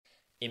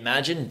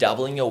Imagine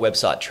doubling your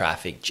website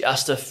traffic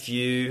just a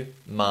few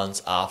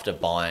months after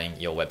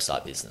buying your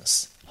website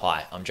business.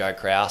 Hi, I'm Joe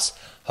Kraus,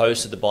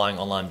 host of the Buying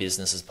Online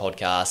Businesses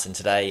podcast, and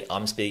today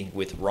I'm speaking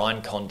with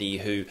Ryan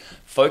Condie, who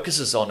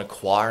focuses on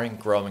acquiring,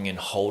 growing, and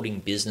holding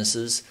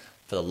businesses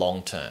for the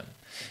long term.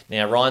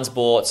 Now, Ryan's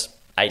bought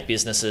 8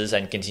 businesses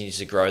and continues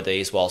to grow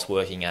these whilst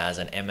working as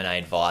an M&A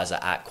advisor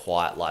at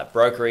Quiet Light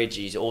Brokerage.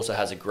 He also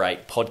has a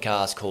great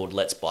podcast called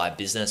Let's Buy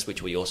Business,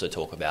 which we also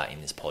talk about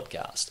in this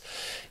podcast.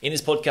 In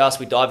this podcast,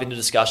 we dive into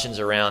discussions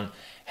around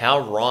how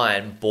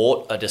Ryan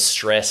bought a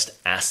distressed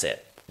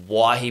asset,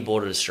 why he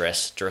bought a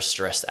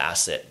distressed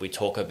asset. We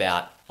talk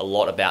about a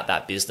lot about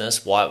that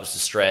business, why it was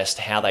distressed,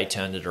 how they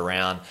turned it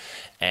around,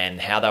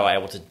 and how they were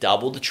able to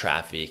double the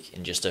traffic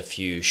in just a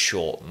few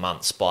short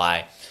months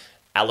by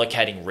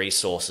allocating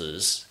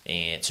resources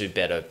to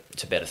better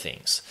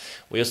things.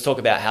 We also talk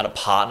about how to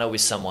partner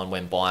with someone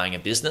when buying a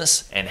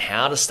business and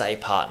how to stay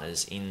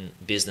partners in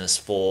business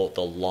for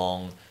the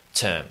long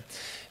term.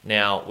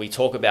 Now, we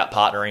talk about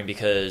partnering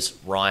because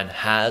Ryan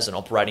has an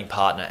operating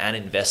partner and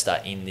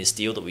investor in this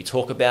deal that we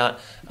talk about,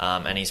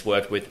 and he's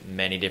worked with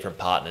many different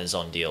partners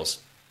on deals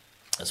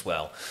as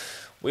well.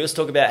 We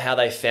also talk about how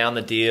they found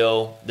the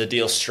deal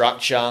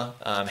structure,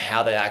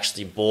 how they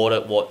actually bought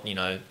it, what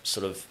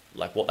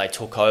what they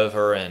took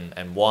over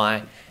and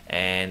why.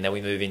 And then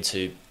we move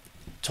into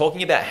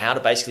talking about how to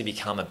basically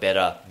become a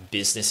better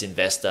business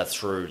investor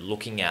through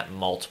looking at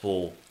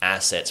multiple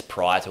assets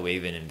prior to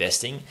even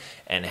investing,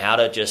 and how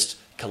to just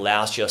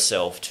allow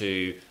yourself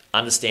to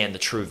understand the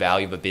true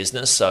value of a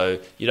business so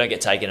you don't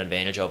get taken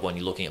advantage of when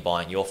you're looking at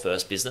buying your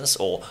first business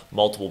or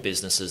multiple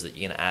businesses that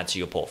you're going to add to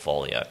your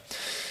portfolio.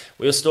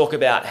 We also talk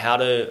about how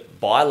to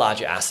buy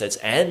larger assets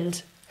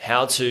and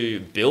how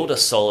to build a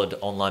solid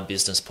online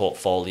business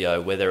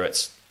portfolio, whether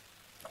it's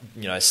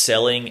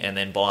selling and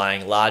then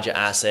buying larger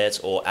assets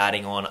or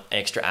adding on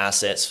extra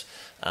assets.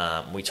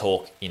 We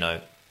talk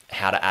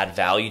how to add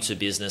value to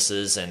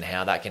businesses and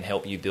how that can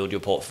help you build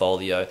your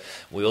portfolio.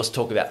 We also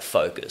talk about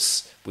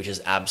focus, which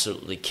is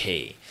absolutely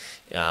key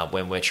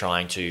when we're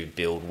trying to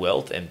build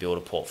wealth and build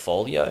a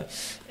portfolio.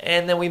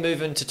 And then we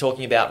move into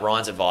talking about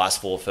Ryan's advice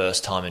for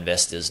first-time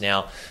investors.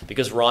 Now,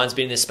 because Ryan's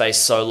been in this space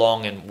so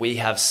long and we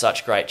have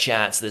such great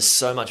chats, there's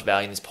so much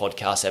value in this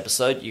podcast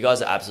episode. You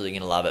guys are absolutely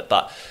going to love it.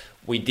 But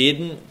we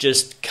didn't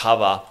just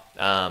cover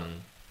a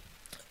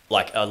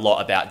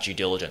lot about due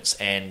diligence,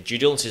 and due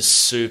diligence is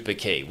super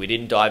key. We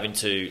didn't dive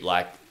into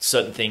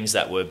certain things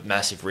that were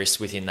massive risks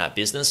within that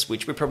business,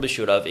 which we probably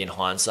should have in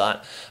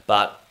hindsight.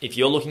 But if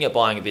you're looking at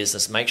buying a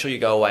business, make sure you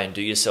go away and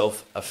do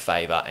yourself a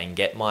favor and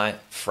get my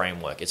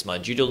framework. It's my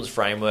due diligence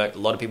framework. A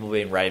lot of people have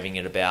been raving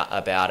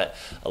about it.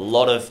 A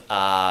lot of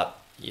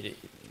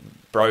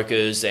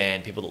brokers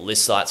and people that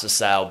list sites for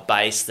sale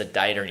base the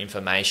data and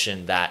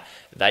information that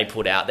they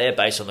put out there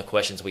based on the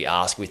questions we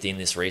ask within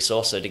this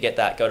resource. So to get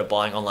that, go to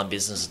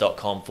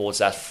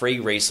buyingonlinebusinesses.com/free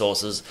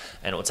resources,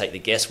 and it will take the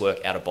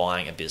guesswork out of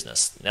buying a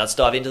business. Now let's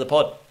dive into the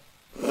pod.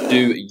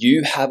 Do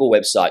you have a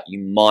website you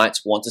might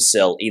want to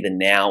sell either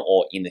now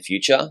or in the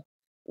future?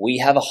 We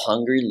have a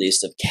hungry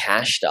list of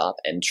cashed up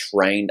and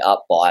trained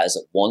up buyers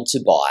that want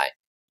to buy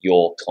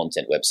your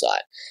content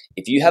website.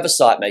 If you have a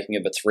site making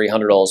over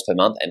 $300 per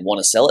month and want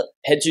to sell it,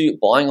 head to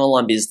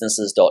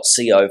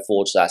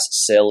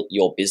buyingonlinebusinesses.co/sell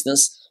your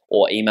business,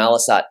 or email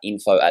us at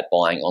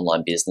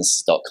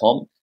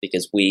info@buyingonlinebusinesses.com,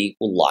 because we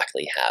will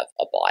likely have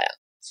a buyer.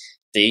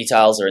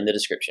 Details are in the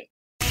description.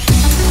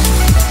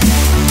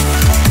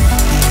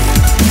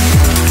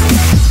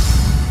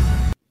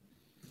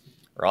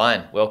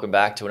 Ryan, welcome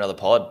back to another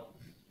pod.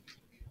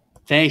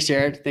 Thanks,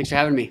 Jared. Thanks for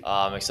having me.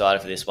 I'm excited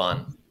for this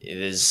one.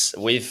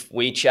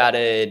 We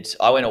chatted.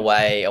 I went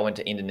away. I went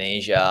to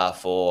Indonesia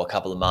for a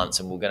couple of months,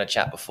 and we we're going to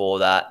chat before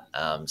that.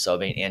 So I've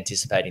been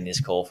anticipating this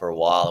call for a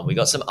while, and we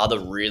got some other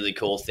really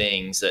cool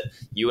things that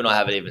you and I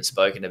haven't even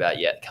spoken about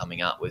yet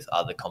coming up with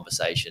other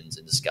conversations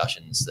and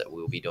discussions that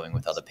we'll be doing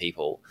with other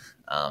people.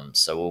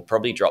 So we'll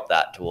probably drop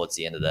that towards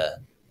the end of the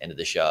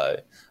show.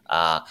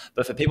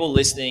 But for people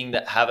listening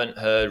that haven't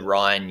heard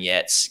Ryan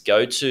yet,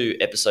 go to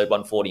episode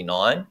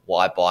 149,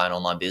 Why Buy an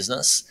Online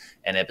Business,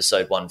 and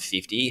episode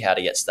 150, How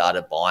to Get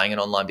Started Buying an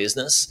Online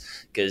Business,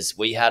 because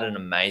we had an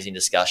amazing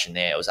discussion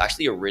there. It was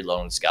actually a really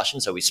long discussion,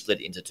 so we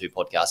split it into 2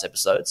 podcast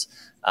episodes.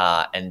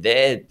 And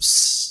they're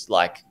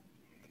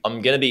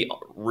I'm going to be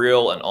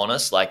real and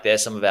honest, they're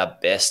some of our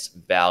best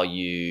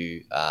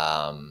value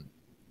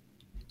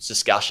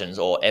discussions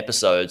or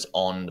episodes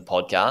on the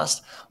podcast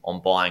on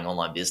buying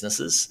online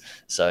businesses.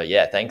 So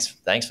yeah, thanks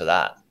for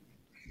that.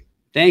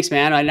 Thanks,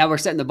 man. Now we're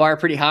setting the bar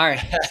pretty high,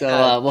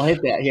 so we'll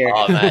hit that here.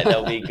 Oh, mate,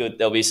 there'll be good.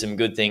 There'll be some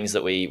good things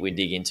that we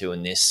dig into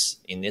in this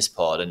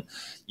pod. And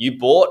you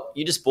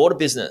just bought a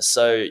business,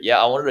 so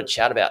yeah, I wanted to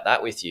chat about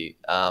that with you.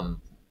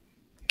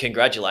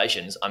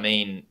 Congratulations. I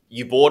mean,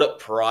 you bought it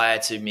prior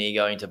to me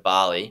going to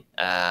Bali,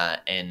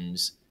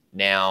 and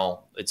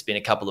now it's been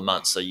a couple of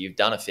months, so you've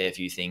done a fair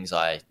few things,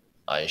 I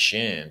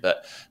assume.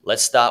 But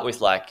let's start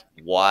with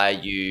why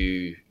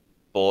you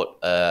bought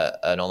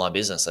an online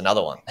business,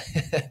 another one.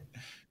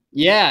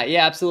 Yeah,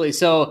 yeah, absolutely.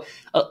 So,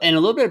 and a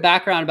little bit of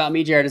background about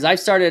me, Jared, is I've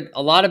started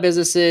a lot of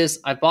businesses.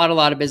 I've bought a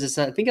lot of businesses.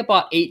 I think I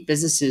bought 8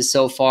 businesses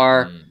so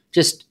far Mm.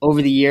 just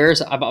over the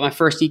years. I bought my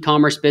first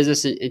e-commerce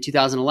business in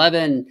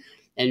 2011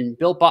 and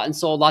built, bought, and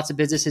sold lots of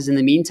businesses in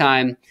the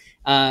meantime.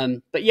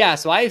 But yeah,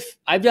 so I've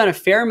done a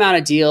fair amount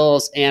of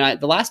deals, and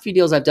the last few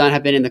deals I've done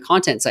have been in the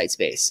content site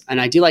space,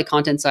 and I do like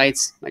content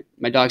sites.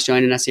 My dog's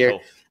joining us here.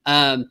 Cool.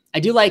 I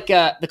do like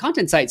the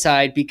content site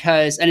side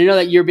because, and I know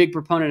that you're a big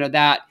proponent of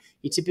that.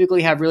 You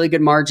typically have really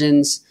good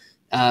margins.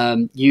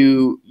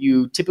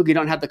 You typically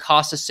don't have the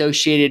costs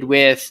associated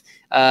with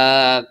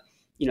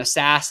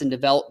SaaS and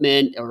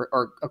development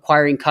or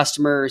acquiring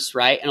customers,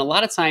 right? And a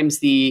lot of times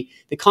the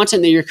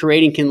content that you're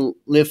creating can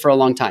live for a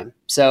long time.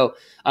 So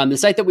the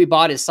site that we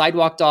bought is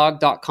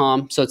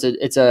sidewalkdog.com. So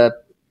it's a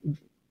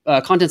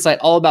content site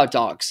all about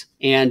dogs.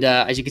 And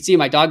as you can see,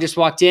 my dog just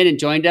walked in and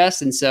joined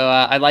us, and so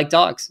I like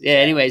dogs. Yeah.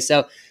 Anyway,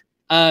 so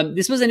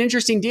this was an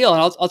interesting deal,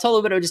 and I'll tell a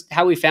little bit of just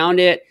how we found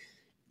it.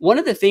 One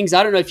of the things,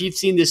 I don't know if you've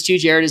seen this too,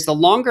 Jared, is the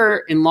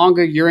longer and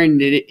longer you're in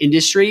the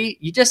industry,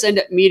 you just end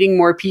up meeting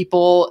more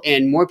people,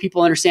 and more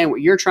people understand what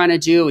you're trying to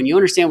do, and you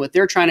understand what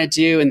they're trying to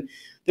do. And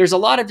there's a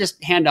lot of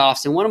just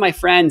handoffs. And one of my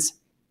friends,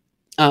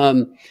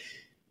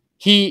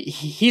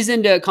 he's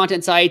into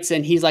content sites,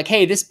 and he's like,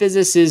 hey, this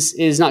business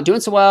is not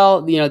doing so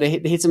well. They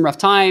hit some rough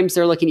times.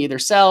 They're looking to either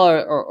sell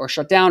or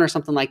shut down or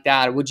something like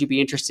that. Would you be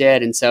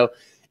interested? And so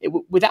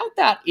without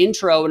that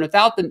intro and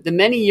without the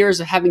many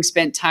years of having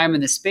spent time in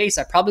this space,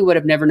 I probably would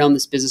have never known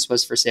this business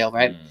was for sale,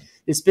 right?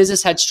 This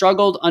business had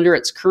struggled under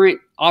its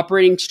current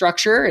operating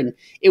structure, and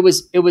it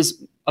was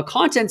a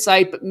content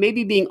site, but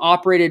maybe being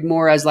operated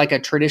more as like a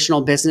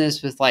traditional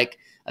business with like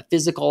a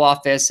physical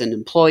office and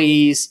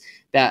employees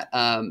that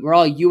were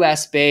all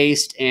US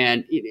based,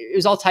 and it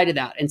was all tied to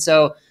that. And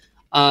so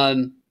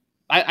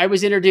I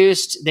was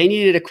introduced. They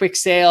needed a quick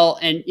sale.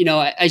 And,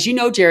 as you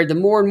know, Jared, the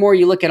more and more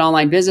you look at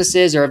online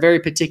businesses or a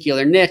very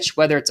particular niche,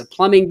 whether it's a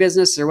plumbing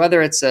business or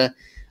whether it's a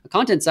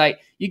content site,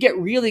 you get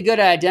really good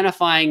at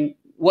identifying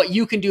what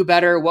you can do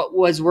better, what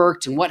was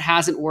worked and what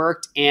hasn't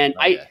worked. And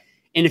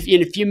in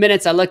a few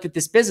minutes, I looked at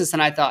this business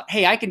and I thought,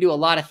 hey, I can do a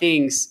lot of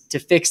things to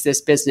fix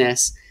this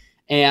business.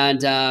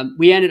 And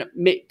we ended up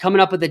coming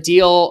up with a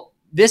deal.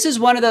 This is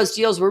one of those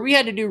deals where we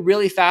had to do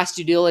really fast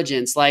due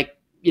diligence, like,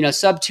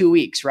 sub 2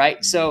 weeks, right?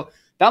 Mm-hmm. So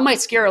that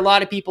might scare a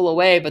lot of people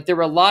away, but there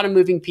were a lot of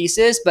moving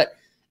pieces. But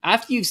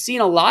after you've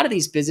seen a lot of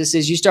these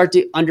businesses, you start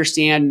to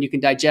understand and you can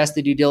digest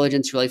the due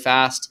diligence really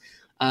fast.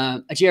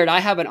 Jared, I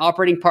have an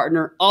operating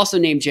partner also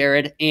named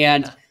Jared,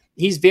 and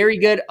he's very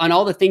good on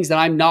all the things that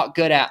I'm not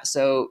good at.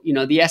 So,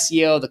 the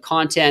SEO, the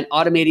content,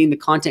 automating the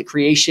content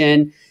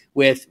creation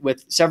with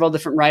several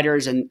different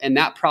writers and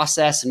that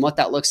process and what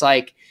that looks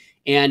like.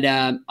 And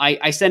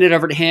I sent it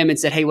over to him and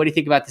said, hey, what do you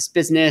think about this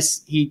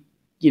business? He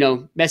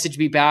messaged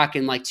me back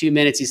in like 2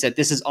 minutes. He said,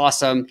 this is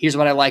awesome. Here's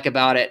what I like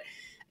about it.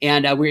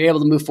 And we were able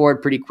to move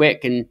forward pretty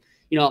quick. And,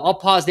 I'll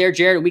pause there,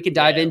 Jared, and we can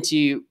dive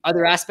into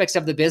other aspects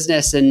of the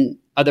business and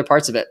other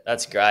parts of it.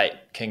 That's great.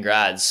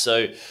 Congrats.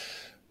 So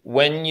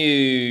when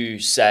you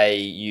say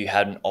you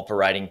had an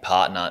operating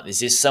partner, is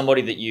this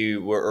somebody that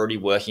you were already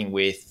working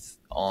with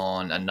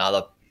on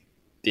another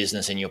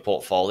business in your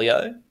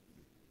portfolio?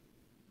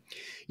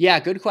 Yeah,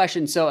 good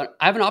question. So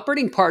I have an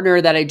operating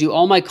partner that I do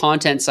all my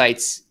content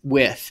sites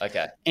with.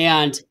 Okay.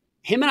 And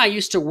him and I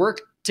used to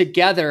work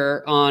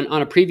together on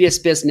a previous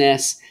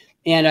business.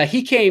 And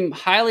he came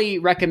highly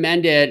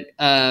recommended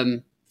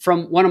from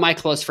one of my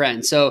close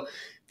friends. So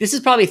this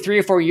is probably 3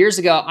 or 4 years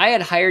ago. I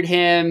had hired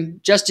him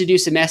just to do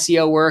some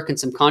SEO work and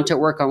some content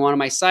work on one of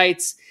my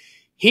sites.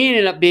 He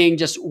ended up being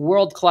just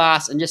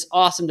world-class and just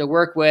awesome to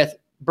work with.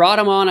 Brought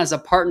him on as a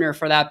partner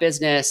for that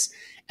business.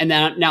 And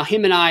then now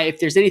him and I, if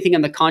there's anything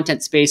in the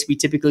content space, we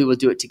typically will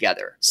do it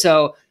together.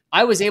 So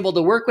I was able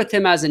to work with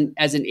him as an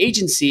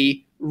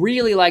agency,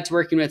 really liked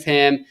working with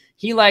him.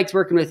 He liked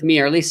working with me,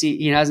 or at least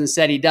he hasn't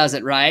said he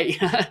doesn't, right?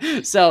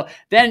 So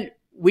then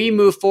we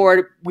moved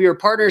forward. We were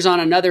partners on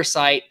another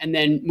site. And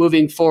then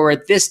moving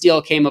forward, this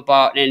deal came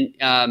about.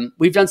 And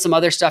we've done some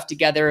other stuff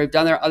together. We've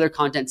done our other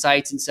content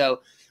sites. And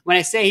so when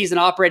I say he's an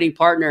operating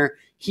partner,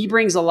 he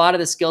brings a lot of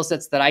the skill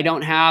sets that I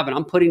don't have, and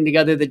I'm putting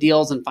together the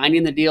deals and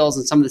finding the deals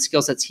and some of the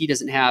skill sets he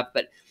doesn't have.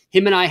 But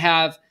him and I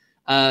have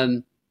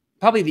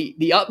probably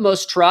the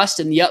utmost trust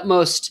and the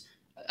utmost,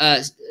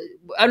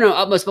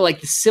 but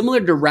like the similar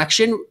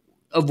direction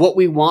of what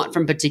we want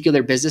from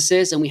particular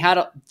businesses. And we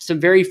had some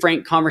very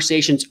frank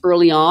conversations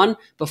early on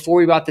before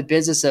we bought the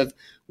business of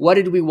what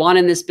did we want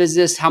in this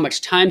business? How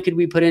much time could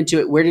we put into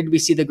it? Where did we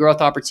see the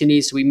growth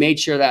opportunities? So we made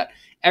sure that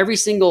every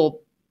single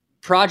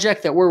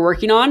project that we're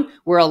working on,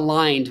 we're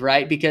aligned,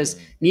 right? Because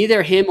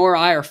neither him or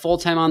I are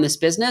full-time on this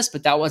business,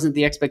 but that wasn't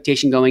the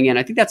expectation going in.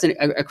 I think that's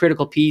a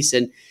critical piece.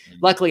 And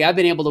luckily I've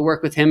been able to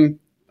work with him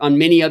on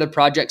many other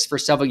projects for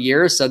several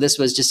years. So this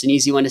was just an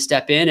easy one to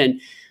step in.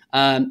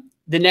 And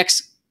the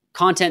next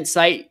content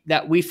site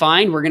that we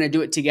find, we're going to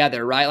do it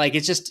together, right? Like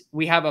it's just,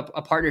 we have a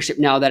partnership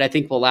now that I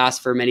think will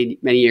last for many,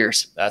 many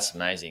years. That's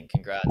amazing.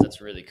 Congrats. That's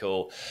really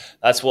cool.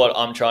 That's what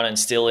I'm trying to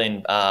instill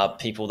in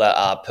people that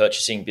are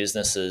purchasing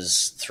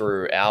businesses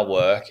through our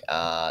work,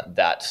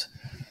 that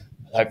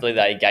hopefully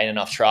they gain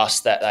enough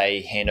trust that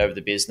they hand over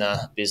the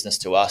business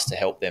to us to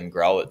help them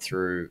grow it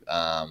through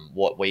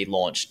what we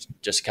launched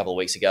just a couple of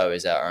weeks ago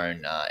is our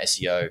own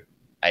SEO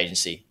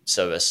agency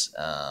service.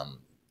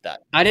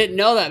 That I didn't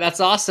know that. That's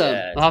awesome.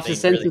 Yeah, I'll have to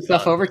send really some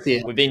stuff fun. over to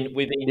you. We've been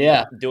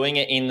doing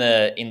it in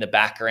the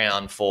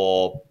background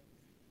for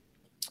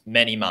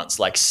many months,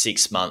 like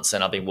 6 months,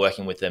 and I've been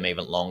working with them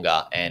even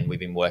longer. And we've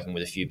been working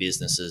with a few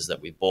businesses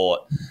that we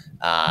bought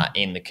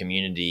in the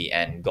community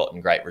and gotten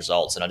great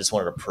results. And I just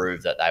wanted to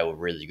prove that they were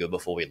really good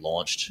before we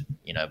launched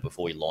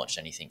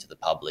anything to the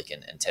public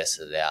and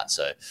tested it out.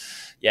 So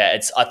yeah,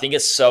 I think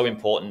it's so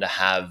important to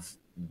have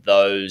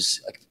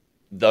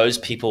those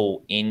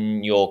people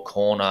in your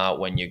corner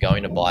when you're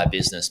going to buy a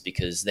business,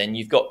 because then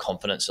you've got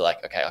confidence. You're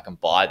like, okay, I can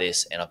buy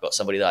this and I've got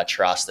somebody that I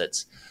trust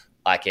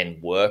I can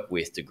work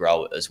with to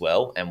grow it as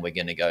well. And we're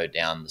going to go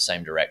down the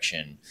same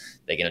direction.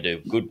 They're going to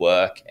do good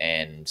work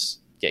and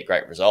get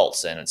great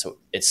results. And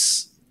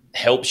it's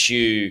helps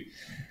you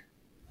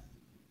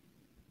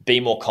be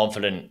more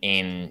confident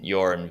in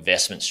your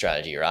investment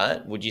strategy,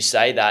 right? Would you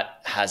say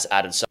that has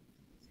added so?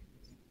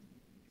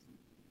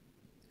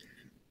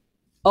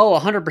 Oh,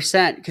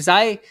 100%. Because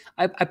I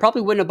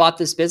probably wouldn't have bought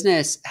this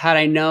business had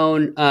I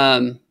known.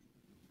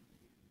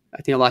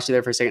 I think I lost you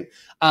there for a second.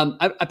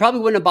 I probably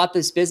wouldn't have bought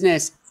this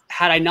business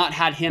had I not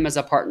had him as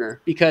a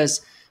partner. Because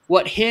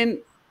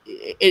and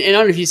I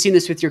don't know if you've seen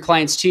this with your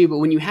clients too, but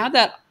when you have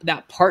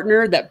that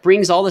partner that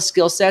brings all the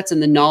skill sets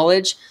and the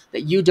knowledge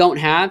that you don't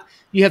have,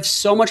 you have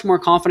so much more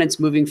confidence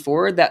moving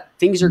forward that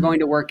things are going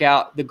to work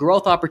out. The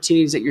growth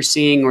opportunities that you're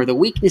seeing or the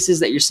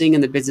weaknesses that you're seeing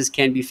in the business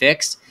can be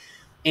fixed.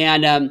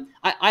 And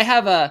I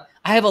have a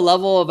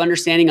level of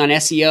understanding on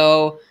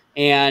SEO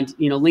and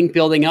link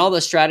building and all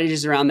the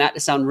strategies around that to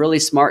sound really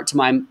smart to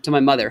my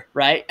mother,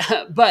 right?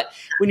 But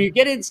when you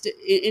get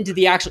into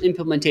the actual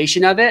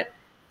implementation of it,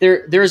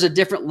 there's a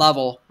different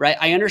level, right?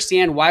 I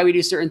understand why we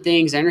do certain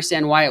things, I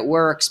understand why it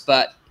works,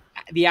 but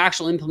the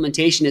actual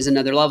implementation is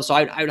another level. So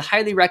I would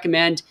highly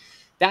recommend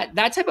that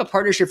type of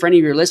partnership for any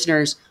of your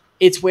listeners.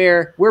 It's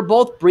where we're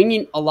both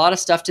bringing a lot of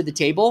stuff to the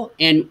table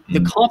and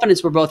the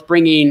confidence we're both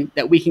bringing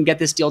that we can get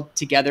this deal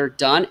together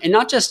done. And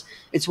not just,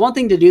 it's one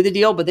thing to do the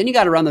deal, but then you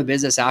got to run the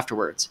business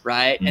afterwards,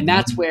 right? And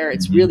that's where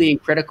it's really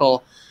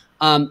critical.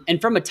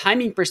 And from a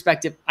timing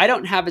perspective, I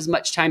don't have as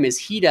much time as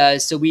he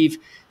does. So we've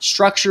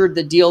structured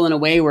the deal in a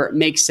way where it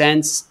makes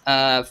sense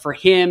for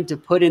him to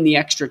put in the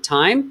extra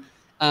time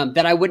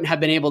that I wouldn't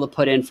have been able to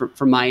put in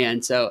from my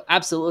end. So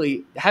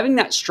absolutely, having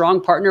that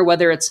strong partner,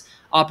 whether it's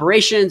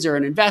operations or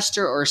an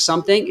investor or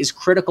something, is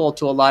critical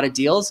to a lot of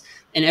deals.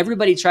 And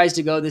everybody tries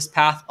to go this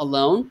path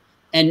alone.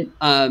 And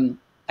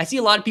I see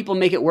a lot of people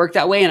make it work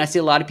that way, and I see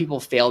a lot of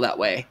people fail that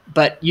way.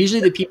 But usually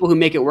the people who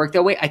make it work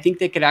that way, I think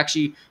they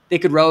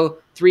could row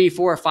 3,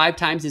 4, or 5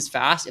 times as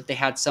fast if they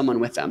had someone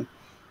with them.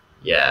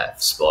 Yeah,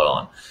 spot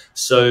on.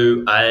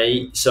 So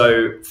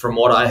from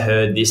what I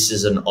heard, this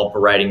is an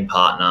operating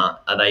partner.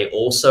 Are they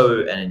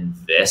also an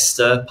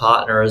investor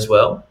partner as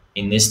well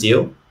in this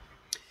deal?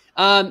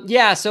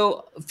 Yeah.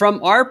 So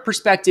from our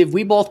perspective,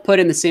 we both put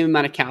in the same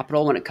amount of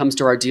capital when it comes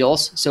to our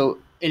deals. So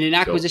in an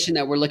acquisition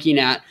that we're looking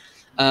at,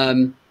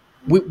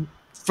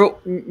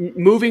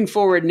 moving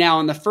forward now,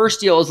 on the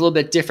first deal is a little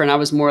bit different. I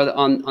was more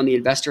on the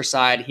investor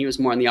side. He was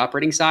more on the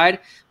operating side.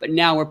 But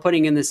now we're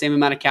putting in the same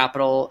amount of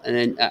capital and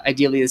then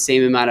ideally the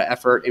same amount of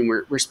effort. And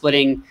we're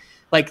splitting.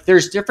 Like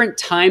there's different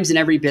times in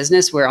every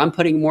business where I'm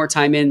putting more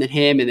time in than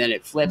him, and then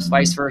it flips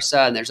vice versa.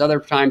 And there's other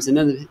times, and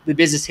then the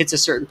business hits a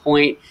certain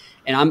point,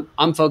 and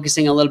I'm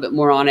focusing a little bit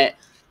more on it.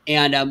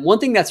 And one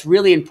thing that's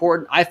really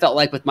important, I felt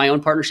like with my own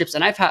partnerships,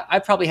 and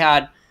I've probably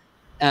had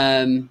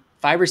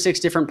 5 or 6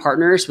 different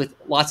partners with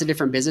lots of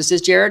different businesses,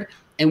 Jared.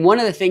 And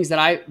one of the things that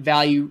I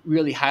value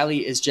really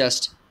highly is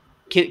just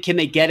can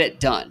they get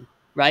it done,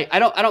 right? I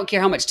don't care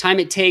how much time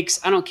it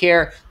takes. I don't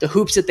care the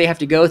hoops that they have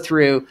to go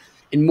through.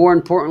 And more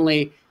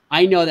importantly,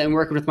 I know that in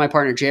working with my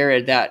partner,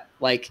 Jared, that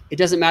like it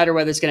doesn't matter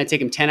whether it's going to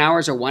take him 10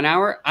 hours or 1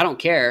 hour. I don't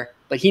care.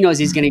 But he knows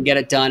he's going to get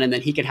it done, and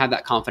then he can have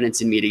that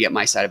confidence in me to get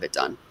my side of it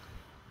done.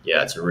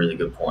 Yeah, it's a really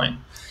good point.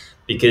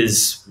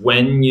 Because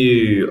when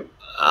you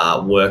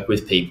work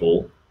with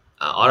people,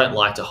 I don't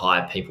like to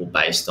hire people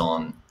based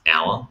on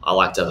hour. I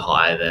like to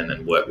hire them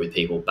and work with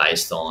people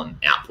based on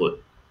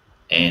output.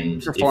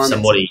 And if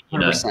somebody,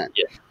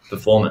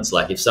 performance,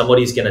 like if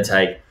somebody's going to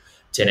take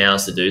 10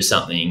 hours to do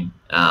something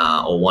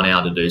or 1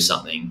 hour to do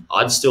something,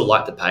 I'd still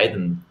like to pay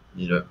them,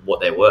 what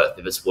they're worth.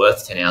 If it's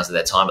worth 10 hours of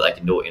their time, but they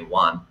can do it in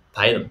one,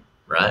 pay them.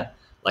 Right?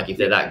 Like if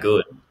they're that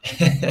good.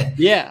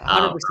 Yeah,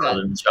 100%.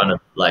 Rather than trying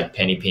to like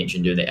penny pinch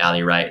and do the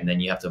hourly rate, and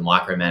then you have to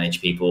micromanage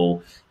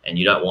people, and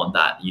you don't want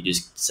that. You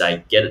just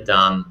say, get it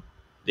done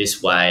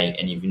this way.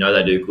 And if you know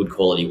they do good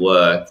quality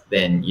work,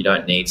 then you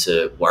don't need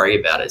to worry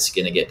about it. It's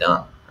going to get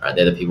done. Right?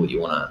 They're the people you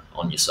want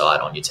on your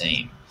side, on your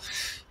team.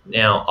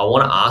 Now, I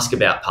want to ask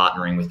about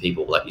partnering with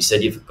people. Like you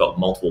said, you've got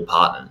multiple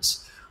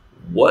partners.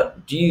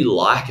 What do you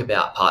like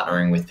about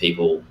partnering with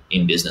people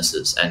in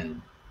businesses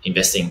and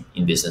investing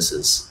in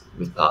businesses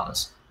with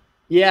partners?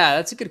 Yeah,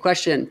 that's a good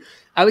question.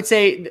 I would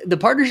say the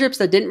partnerships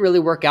that didn't really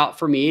work out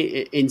for me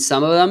in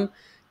some of them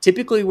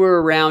typically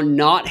were around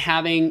not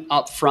having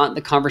upfront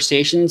the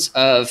conversations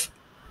of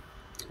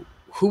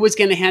who was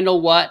going to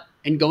handle what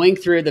and going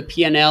through the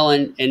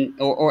P&L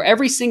or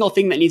every single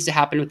thing that needs to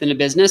happen within a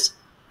business.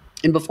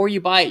 And before you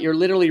buy it, you're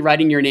literally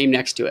writing your name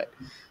next to it.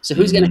 So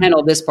who's going to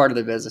handle this part of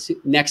the business?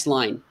 Next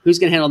line. Who's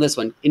going to handle this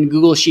one? In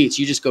Google Sheets,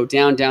 you just go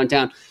down, down,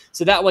 down.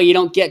 So that way you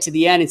don't get to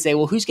the end and say,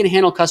 well, who's going to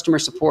handle customer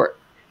support?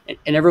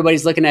 And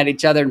everybody's looking at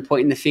each other and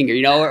pointing the finger,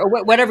 or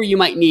whatever you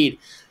might need.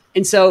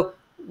 And so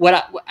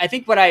what I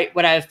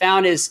have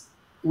found is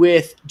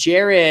with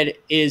Jared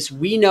is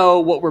we know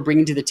what we're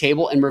bringing to the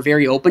table and we're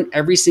very open.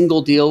 Every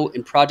single deal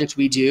and project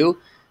we do,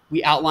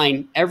 we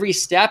outline every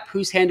step,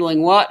 who's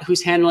handling what,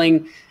 who's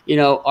handling,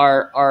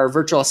 our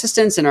virtual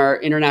assistants and our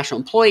international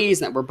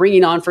employees that we're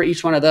bringing on for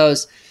each one of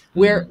those.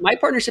 Where my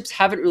partnerships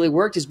haven't really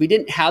worked is we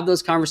didn't have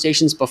those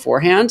conversations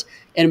beforehand.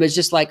 And it was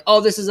just like,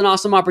 oh, this is an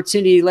awesome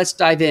opportunity. Let's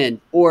dive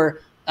in. Or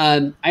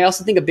I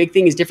also think a big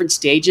thing is different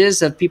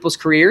stages of people's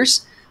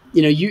careers.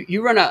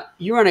 You run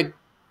a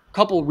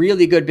couple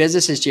really good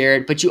businesses,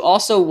 Jared, but you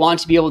also want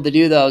to be able to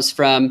do those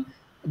from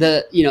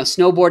the,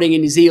 snowboarding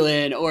in New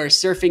Zealand or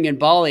surfing in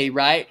Bali,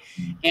 right?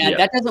 And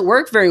that doesn't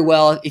work very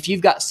well if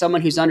you've got someone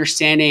who's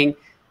understanding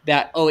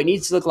that, it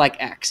needs to look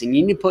like X and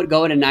you need to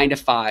go in a 9 to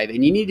 5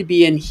 and you need to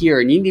be in here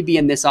and you need to be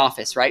in this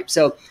office, right?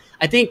 So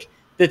I think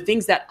the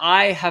things that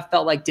I have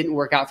felt like didn't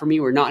work out for me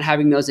were not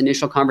having those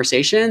initial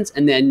conversations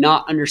and then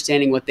not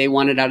understanding what they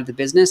wanted out of the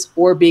business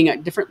or being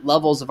at different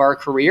levels of our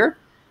career.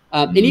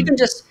 And even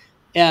just,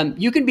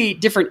 you can be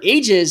different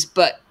ages,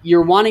 but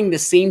you're wanting the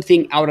same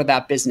thing out of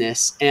that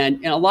business.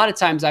 And a lot of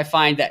times I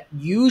find that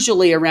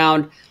usually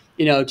around,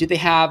 do they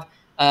have,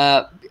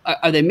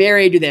 are they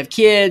married? Do they have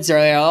kids? Are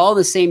they all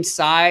the same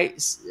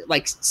size,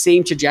 like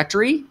same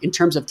trajectory in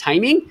terms of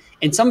timing?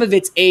 And some of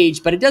it's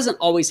age, but it doesn't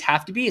always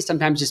have to be. It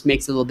sometimes just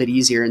makes it a little bit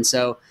easier. And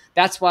so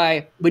that's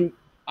why when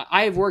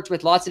I've worked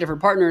with lots of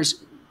different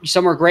partners,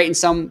 some were great and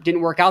some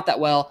didn't work out that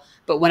well.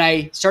 But when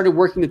I started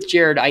working with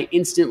Jared, I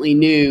instantly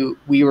knew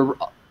we were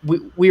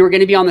going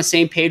to be on the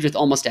same page with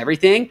almost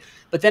everything.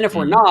 But then if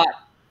we're not,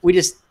 we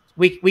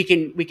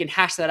can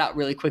hash that out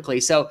really quickly.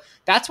 So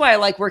that's why I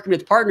like working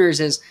with partners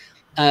is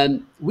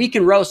we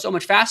can row so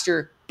much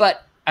faster,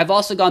 but I've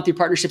also gone through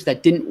partnerships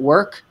that didn't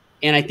work.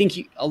 And I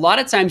think a lot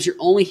of times you're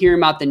only hearing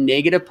about the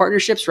negative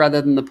partnerships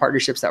rather than the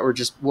partnerships that were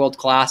just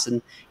world-class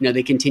and,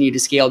 they continue to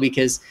scale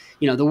because,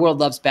 the world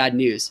loves bad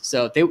news.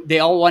 So they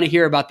all want to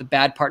hear about the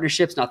bad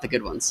partnerships, not the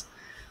good ones.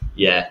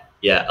 Yeah.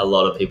 A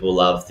lot of people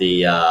love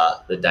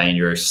the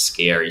dangerous,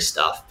 scary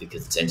stuff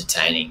because it's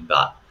entertaining,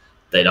 but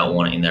they don't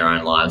want it in their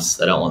own lives.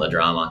 They don't want the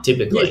drama.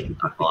 Typically,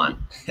 I find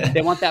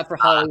they want that for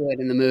Hollywood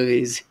in the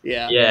movies.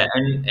 Yeah. Yeah,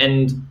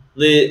 and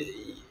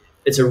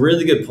it's a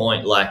really good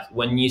point. Like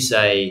when you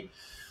say,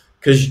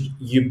 because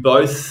you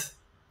both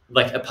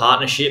like a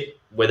partnership,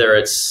 whether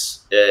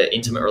it's an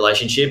intimate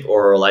relationship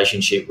or a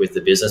relationship with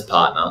the business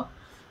partner,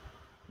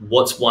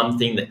 what's one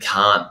thing that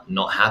can't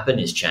not happen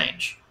is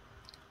change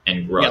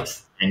and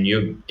growth. Yep. And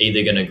you're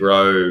either going to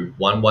grow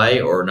one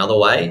way or another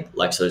way,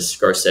 like so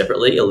grow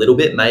separately a little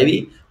bit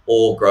maybe,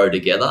 or grow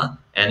together.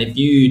 And if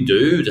you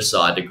do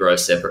decide to grow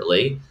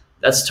separately,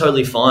 that's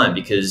totally fine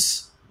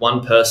because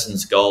one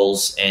person's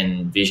goals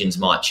and visions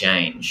might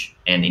change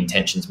and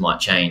intentions might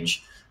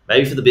change,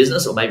 maybe for the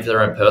business or maybe for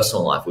their own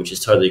personal life, which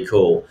is totally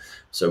cool.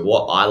 So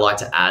what I like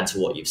to add to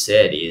what you've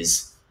said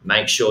is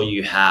make sure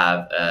you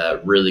have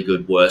a really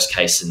good worst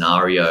case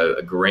scenario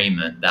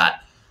agreement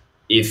that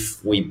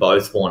if we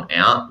both want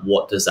out,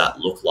 what does that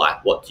look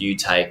like? What do you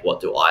take?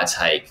 What do I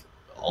take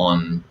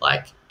on,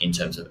 like, in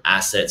terms of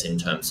assets, in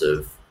terms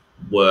of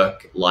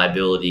work,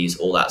 liabilities,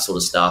 all that sort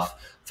of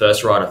stuff?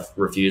 First right of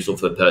refusal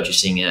for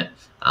purchasing it.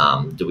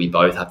 Do we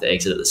both have to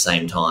exit at the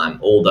same time?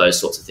 All those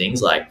sorts of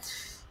things, like,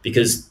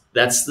 because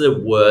that's the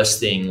worst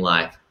thing.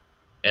 Like,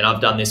 and I've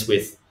done this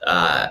with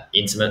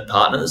intimate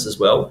partners as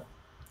well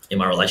in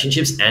my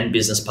relationships and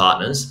business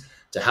partners,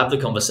 to have the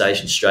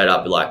conversation straight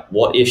up, be like,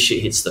 what if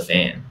shit hits the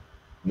fan?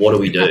 What do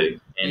we do?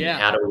 And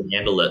how do we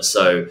handle it?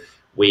 So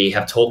we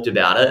have talked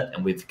about it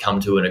and we've come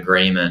to an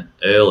agreement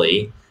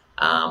early,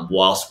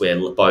 whilst we're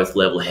both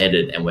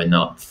level-headed and we're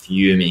not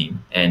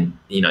fuming and,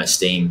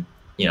 steam,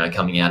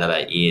 coming out of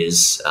our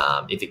ears,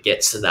 if it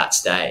gets to that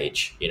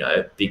stage,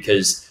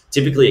 because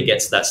typically it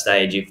gets to that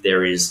stage if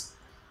there is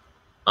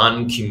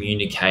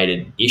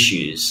uncommunicated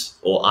issues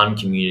or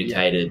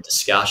uncommunicated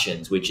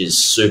discussions, which is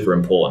super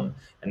important.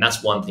 And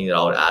that's one thing that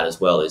I would add as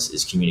well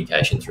is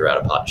communication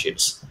throughout a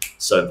partnership's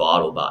so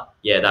vital. But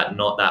yeah,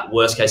 that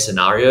worst case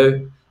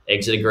scenario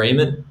exit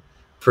agreement,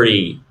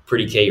 pretty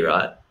key,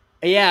 right?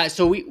 Yeah.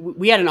 So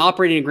we had an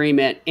operating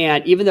agreement,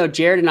 and even though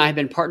Jared and I have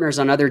been partners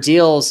on other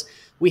deals,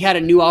 we had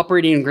a new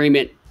operating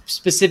agreement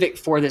specific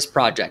for this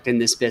project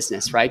and this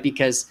business, right?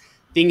 Because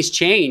things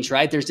change,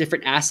 right? There's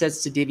different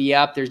assets to divvy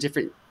up. There's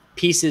different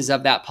pieces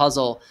of that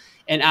puzzle.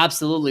 And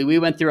absolutely, we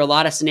went through a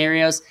lot of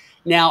scenarios.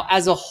 Now,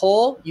 as a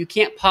whole, you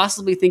can't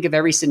possibly think of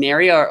every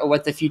scenario or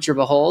what the future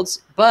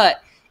beholds.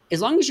 But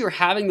as long as you're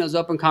having those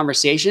open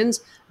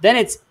conversations, then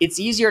it's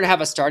easier to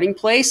have a starting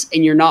place,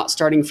 and you're not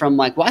starting from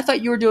like, well, I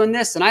thought you were doing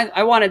this and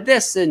I wanted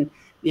this. And,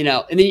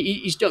 and then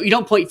you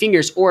don't point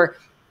fingers. Or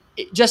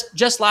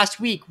just last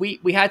week,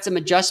 we had some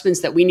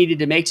adjustments that we needed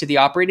to make to the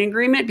operating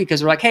agreement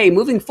because we're like, hey,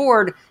 moving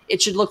forward,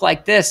 it should look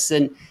like this.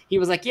 And he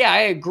was like, yeah, I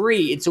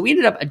agree. And so we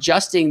ended up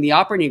adjusting the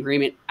operating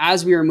agreement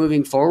as we were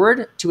moving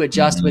forward to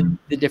adjust with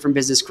the different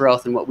business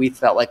growth and what we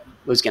felt like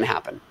was going to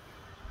happen.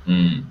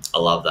 I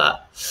love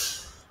that.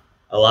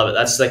 I love it.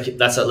 That's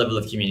that level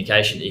of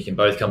communication that you can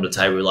both come to the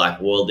table like,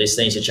 well, this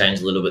needs to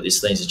change a little bit,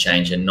 this needs to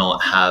change, and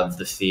not have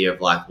the fear of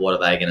like, what are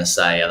they going to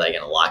say? Are they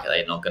going to like it? Are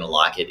they not going to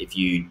like it? If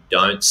you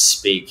don't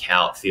speak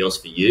how it feels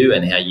for you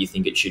and how you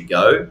think it should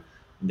go,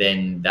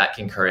 then that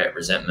can create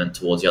resentment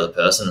towards the other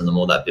person. And the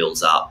more that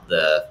builds up,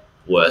 the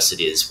worse it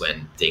is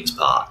when things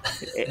part.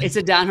 It's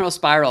a downhill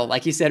spiral.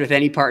 Like you said, with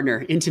any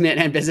partner, intimate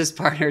and business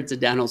partner, it's a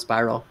downhill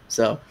spiral.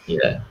 So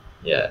yeah.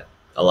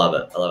 I love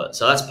it.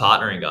 So that's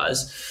partnering,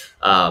 guys.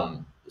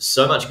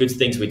 So much good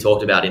things we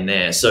talked about in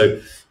there. So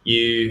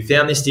you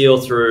found this deal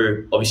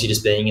through obviously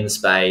just being in the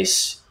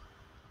space,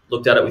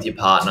 looked at it with your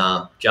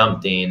partner,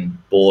 jumped in,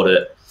 bought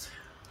it.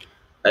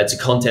 It's a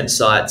content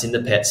site. It's in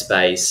the pet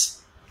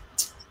space.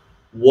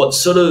 What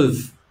sort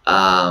of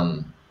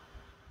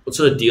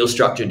deal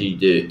structure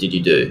did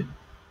you do?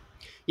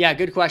 Yeah,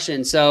 good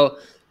question. So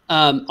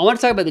I want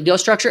to talk about the deal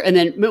structure, and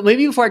then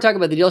maybe before I talk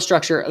about the deal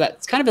structure,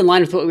 that's kind of in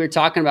line with what we were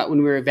talking about when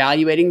we were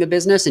evaluating the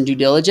business and due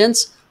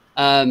diligence.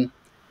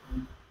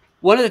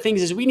 One of the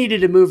things is we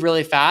needed to move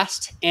really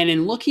fast, and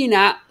in looking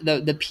at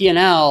the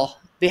P&L,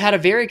 they had a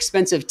very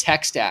expensive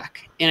tech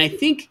stack, and I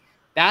think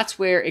that's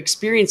where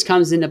experience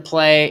comes into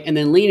play. And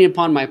then leaning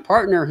upon my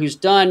partner, who's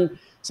done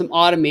some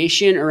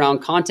automation around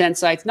content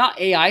sites, not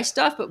AI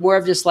stuff, but more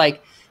of just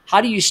like, how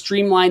do you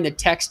streamline the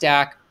tech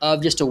stack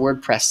of just a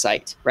WordPress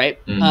site, right?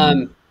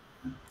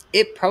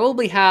 It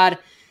probably had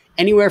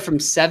anywhere from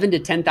 $7,000 to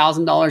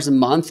 $10,000 a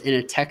month in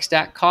a tech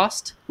stack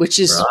cost, which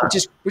is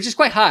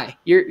quite high.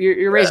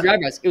 You're raising your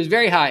eyebrows. It was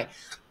very high,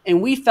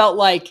 and we felt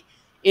like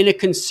in a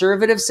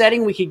conservative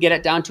setting we could get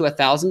it down to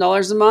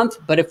 $1,000 a month.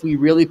 But if we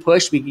really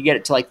pushed, we could get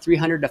it to like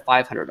 $300 to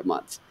 $500 a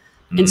month.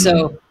 And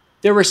so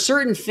there were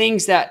certain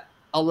things that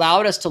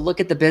allowed us to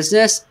look at the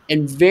business,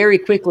 and very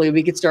quickly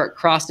we could start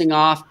crossing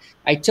off.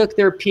 I took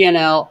their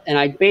P&L and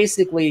I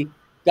basically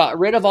got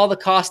rid of all the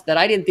costs that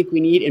I didn't think we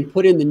need and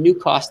put in the new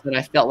costs that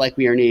I felt like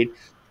we need.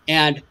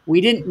 And we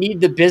didn't need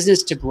the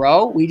business to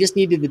grow. We just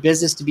needed the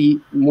business to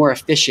be more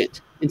efficient.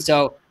 And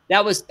so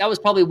that was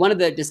probably one of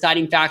the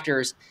deciding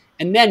factors.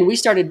 And then we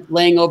started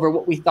laying over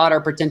what we thought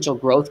our potential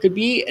growth could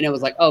be. And it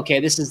was like, okay,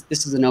 this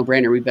is a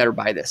no-brainer. We better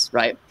buy this,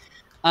 right?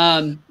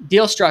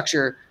 Deal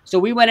structure. So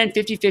we went in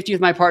 50-50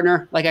 with my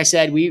partner. Like I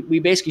said, we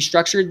basically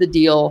structured the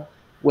deal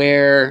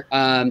where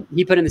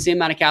he put in the same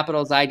amount of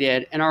capital as I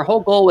did. And our whole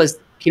goal was,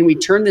 can we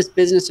turn this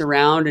business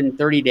around in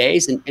 30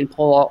 days and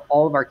pull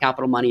all of our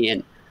capital money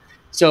in?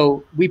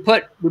 So we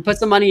put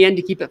some money in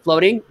to keep it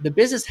floating. The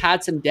business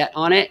had some debt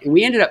on it, and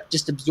we ended up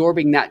just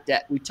absorbing that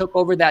debt. We took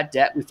over that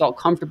debt. We felt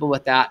comfortable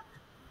with that.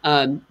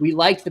 We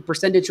liked the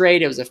percentage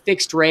rate. It was a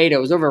fixed rate. It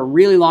was over a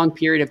really long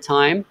period of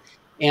time,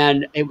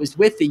 and it was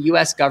with the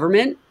U.S.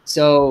 government.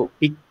 So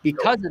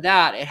because of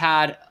that, it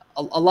had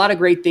a lot of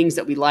great things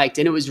that we liked,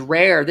 and it was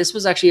rare. This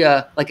was actually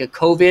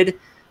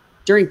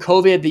during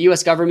COVID, the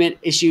U.S. government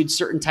issued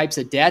certain types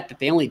of debt that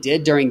they only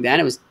did during then.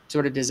 It was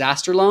sort of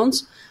disaster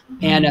loans.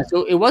 And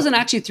so it wasn't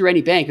actually through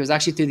any bank. It was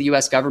actually through the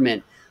U.S.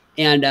 government.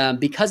 And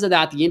because of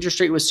that, the interest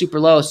rate was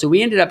super low. So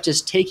we ended up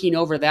just taking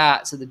over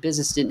that so the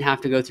business didn't have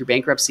to go through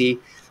bankruptcy.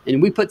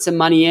 And we put some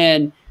money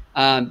in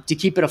to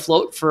keep it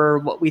afloat for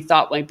what we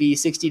thought might be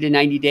 60 to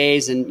 90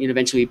 days. And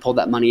eventually we pulled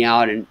that money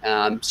out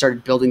and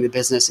started building the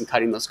business and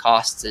cutting those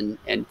costs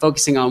and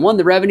focusing on,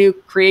 the revenue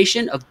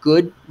creation of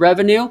good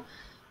revenue.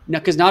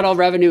 Because not all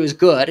revenue is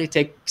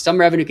good. Some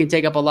revenue can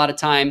take up a lot of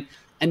time,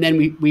 and then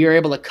we were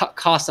able to cut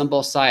costs on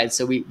both sides.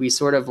 So we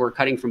sort of were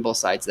cutting from both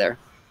sides there.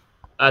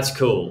 That's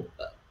cool.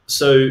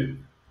 So,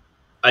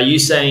 are you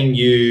saying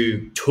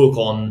you took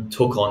on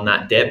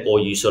that debt, or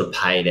you sort of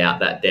paid out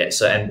that debt?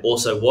 So, and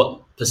also,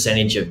 what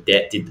percentage of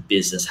debt did the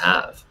business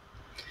have?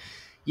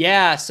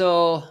 Yeah,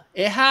 so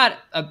it had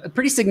a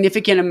pretty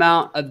significant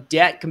amount of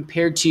debt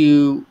compared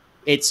to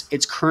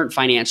its current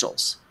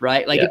financials,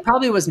 right? It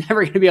probably was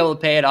never going to be able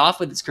to pay it off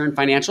with its current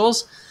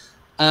financials.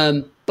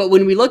 But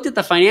when we looked at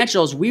the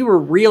financials, we were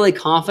really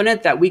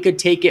confident that we could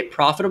take it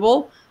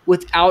profitable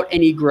without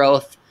any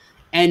growth.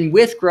 And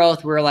with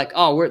growth, we're like,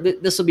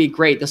 this will be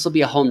great. This will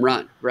be a home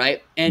run,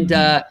 right? And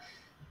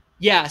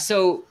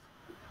so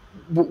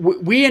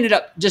we ended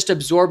up just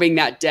absorbing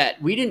that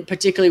debt. We didn't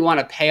particularly want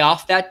to pay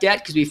off that debt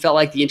because we felt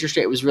like the interest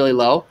rate was really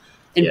low.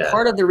 And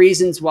part of the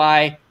reasons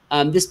why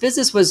this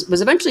business was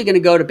eventually going to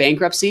go to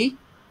bankruptcy.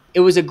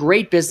 It was a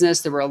great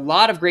business. There were a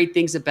lot of great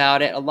things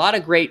about it, a lot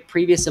of great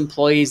previous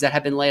employees that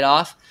had been laid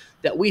off.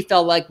 that we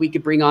felt like we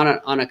could bring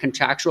on a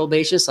contractual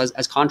basis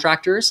as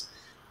contractors.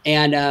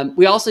 And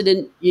we also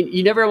didn't,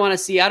 you never want to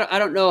see, I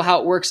don't know how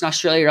it works in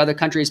Australia or other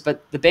countries,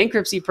 but the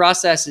bankruptcy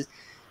process is,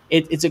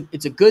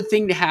 it's a good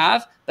thing to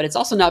have, but it's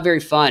also not very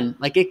fun.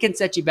 Like it can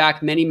set you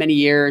back many, many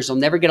years. You'll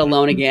never get a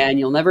loan again.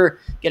 You'll never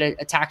get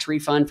a tax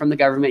refund from the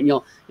government.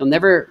 You'll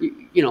never,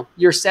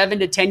 you're 7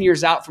 to 10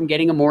 years out from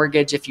getting a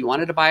mortgage. If you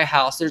wanted to buy a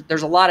house,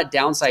 there's a lot of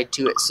downside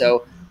to it.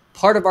 So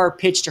part of our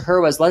pitch to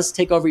her was, let's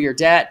take over your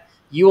debt.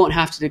 You won't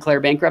have to declare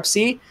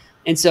bankruptcy.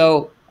 And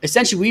so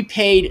essentially we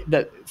paid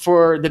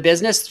for the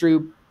business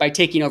by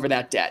taking over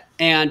that debt.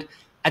 And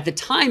at the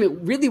time, it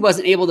really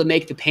wasn't able to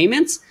make the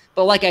payments.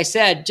 But like I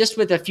said, just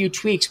with a few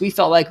tweaks, we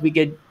felt like we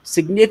could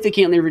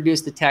significantly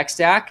reduce the tech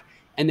stack.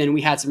 And then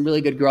we had some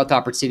really good growth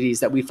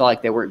opportunities that we felt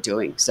like they weren't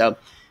doing. So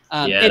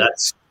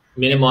that's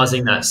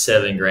minimizing that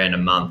 $7,000 a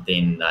month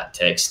in that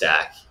tech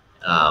stack.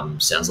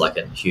 Sounds like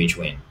a huge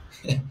win.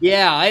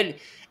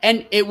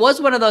 And it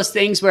was one of those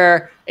things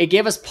where it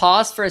gave us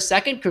pause for a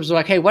second because we're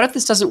like, hey, what if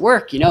this doesn't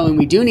work? And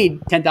we do need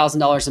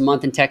 $10,000 a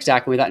month in tech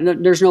stack. And we thought, no,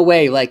 there's no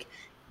way. Like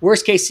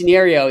worst case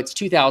scenario, it's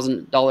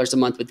 $2,000 a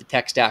month with the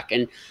tech stack.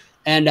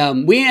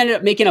 And we ended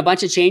up making a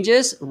bunch of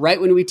changes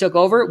right when we took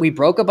over. We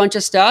broke a bunch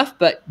of stuff,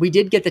 but we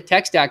did get the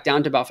tech stack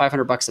down to about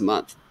 $500 a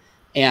month.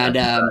 And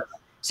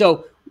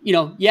so,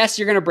 yes,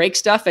 you're going to break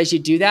stuff as you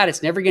do that.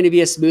 It's never going to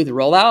be a smooth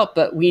rollout,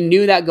 but we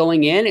knew that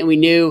going in, and we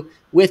knew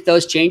with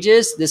those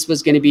changes, this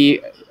was going to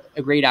be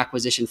a great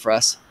acquisition for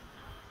us.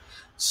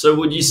 So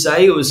would you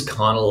say it was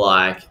kind of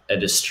like a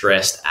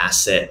distressed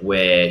asset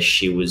where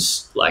she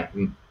was like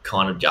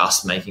kind of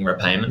just making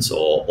repayments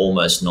or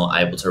almost not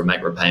able to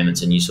make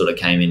repayments, and you sort of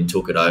came in,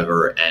 took it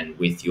over, and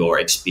with your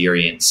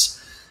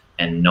experience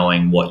and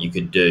knowing what you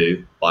could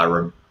do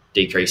by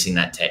decreasing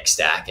that tech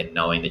stack and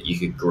knowing that you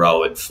could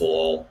grow it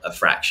for a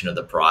fraction of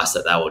the price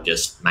that they were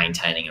just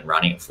maintaining and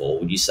running it for,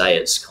 would you say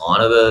it's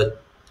kind of a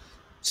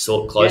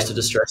sort of close to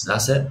distressed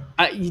asset?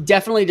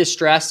 Definitely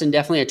distressed and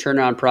definitely a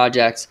turnaround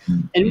project.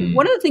 And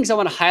one of the things I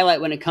want to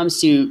highlight when it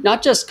comes to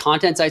not just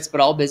content sites,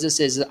 but all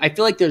businesses, I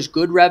feel like there's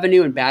good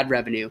revenue and bad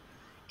revenue.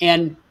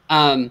 And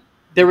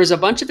there was a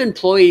bunch of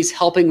employees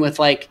helping with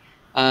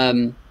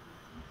not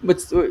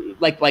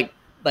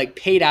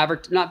paid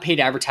not paid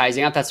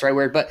advertising, if that's the right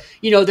word, but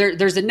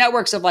there's the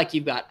networks of like,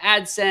 you've got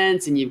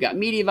AdSense and you've got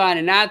Mediavine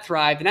and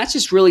AdThrive, and that's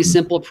just really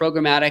simple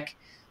programmatic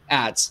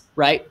ads,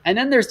 right? And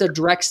then there's the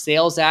direct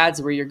sales ads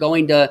where you're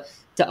going to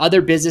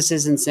other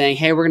businesses and saying,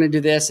 hey, we're going to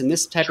do this and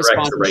this type of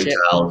sponsorship.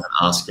 Retail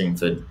asking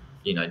for,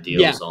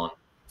 deals on,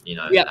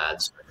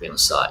 ads on the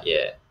site.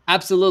 Yeah,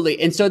 absolutely.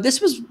 And so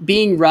this was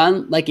being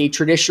run like a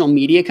traditional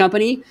media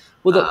company.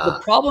 Well, the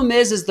problem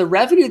is the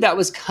revenue that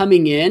was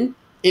coming in,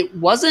 it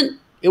wasn't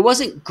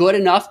good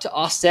enough to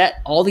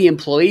offset all the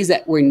employees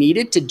that were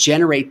needed to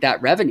generate that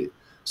revenue.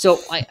 So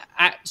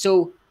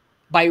so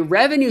by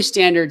revenue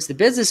standards, the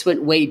business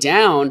went way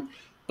down,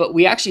 but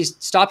we actually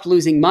stopped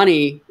losing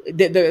money.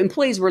 The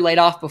employees were laid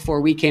off before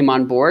we came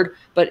on board,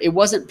 but it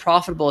wasn't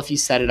profitable if you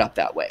set it up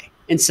that way.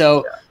 And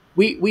so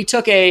we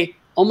took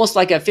almost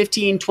like a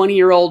 15,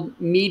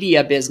 20-year-old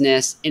media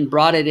business and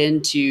brought it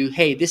into,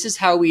 hey, this is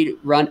how we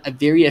run a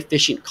very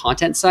efficient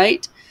content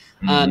site.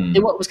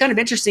 And what was kind of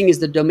interesting is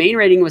the domain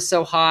rating was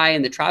so high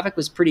and the traffic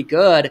was pretty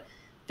good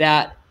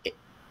that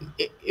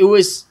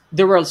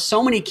there were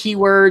so many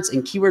keywords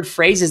and keyword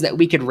phrases that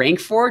we could rank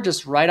for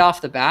just right off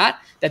the bat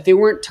that they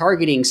weren't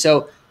targeting.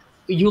 So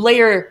you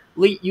layer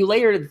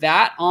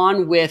that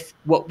on with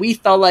what we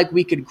felt like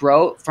we could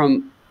grow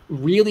from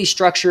really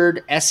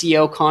structured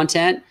SEO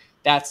content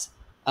that's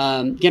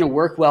going to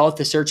work well with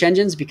the search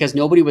engines because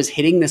nobody was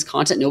hitting this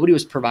content, nobody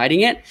was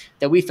providing it,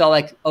 that we felt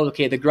like, oh,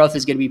 okay, the growth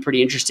is going to be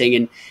pretty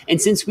interesting.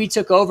 And since we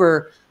took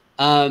over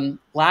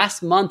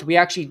last month, we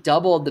actually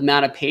doubled the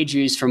amount of page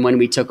views from when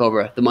we took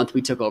over, the month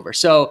we took over.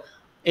 So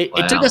it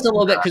took us a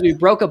little bit because we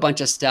broke a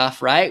bunch of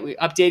stuff, right? We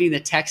updating the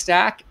tech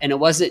stack and it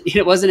wasn't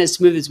as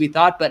smooth as we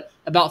thought, but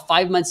about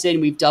 5 months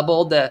in, we've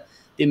doubled the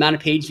amount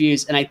of page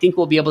views. And I think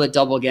we'll be able to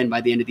double again by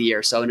the end of the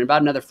year. So in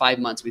about another 5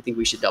 months, we think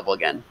we should double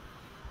again.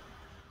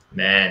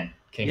 Man,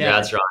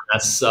 congrats, Ryan.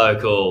 That's so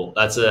cool.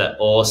 That's an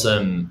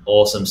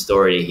awesome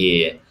story to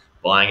hear.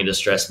 Buying a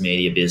distressed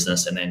media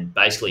business and then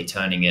basically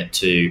turning it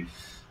to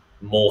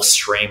more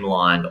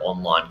streamlined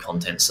online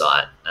content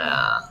site.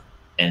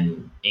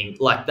 And in,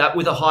 like that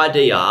with a high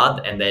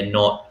DR, and they're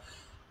not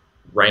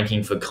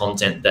ranking for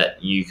content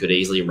that you could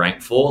easily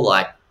rank for,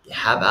 like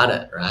have at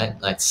it, right?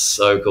 That's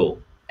so cool.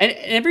 And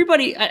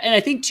everybody, and I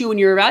think too, when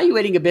you're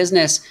evaluating a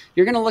business,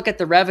 you're going to look at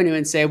the revenue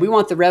and say, we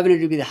want the revenue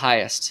to be the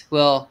highest.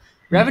 Well,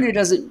 revenue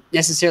doesn't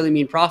necessarily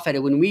mean profit.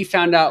 And when we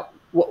found out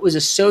what was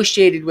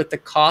associated with the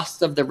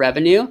cost of the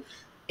revenue,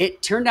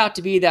 it turned out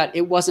to be that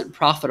it wasn't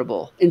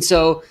profitable. And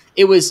so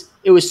it was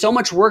so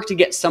much work to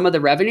get some of the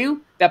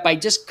revenue that by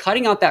just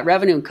cutting out that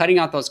revenue and cutting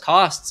out those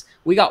costs,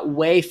 we got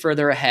way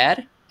further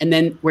ahead. And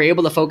then we're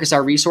able to focus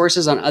our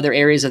resources on other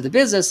areas of the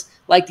business,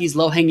 like these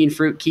low-hanging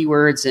fruit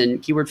keywords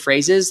and keyword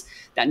phrases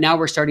that now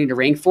we're starting to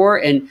rank for.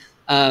 And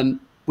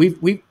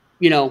we've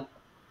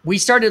we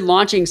started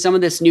launching some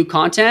of this new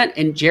content,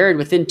 and Jared,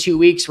 within 2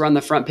 weeks, we're on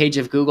the front page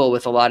of Google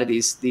with a lot of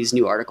these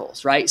new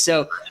articles, right?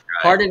 So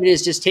part of it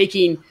is just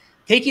taking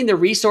the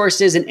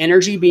resources and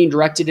energy being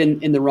directed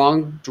in the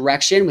wrong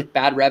direction with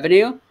bad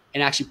revenue,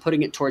 and actually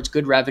putting it towards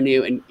good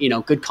revenue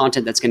and, good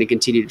content that's going to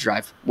continue to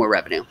drive more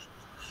revenue.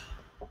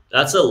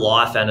 That's a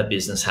life and a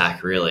business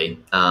hack, really.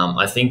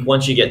 I think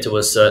once you get to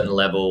a certain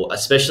level,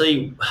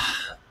 especially,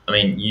 I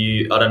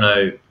don't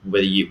know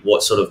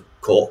what sort of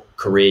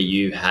career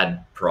you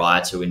had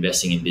prior to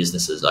investing in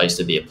businesses. I used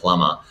to be a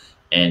plumber,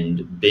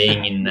 and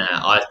being in that,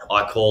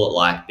 I call it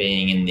like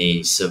being in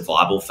the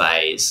survival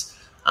phase.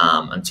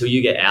 Until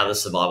you get out of the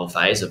survival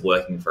phase of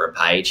working for a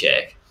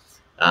paycheck,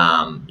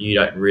 you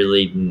don't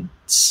really,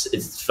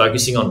 it's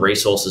focusing on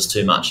resources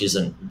too much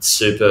isn't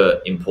super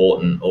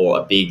important or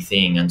a big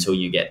thing until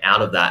you get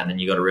out of that. And then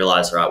you got to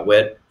realize, right,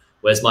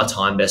 where's my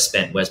time best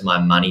spent? Where's my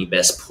money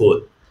best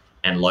put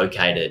and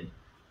located?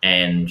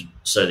 And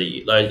so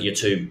your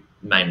two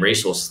main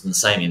resources, and the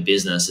same in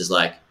business, is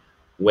like,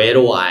 where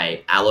do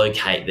I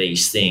allocate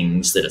these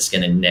things that it's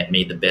going to net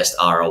me the best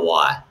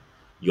ROI?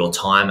 Your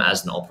time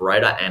as an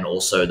operator, and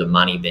also the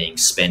money being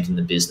spent in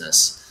the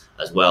business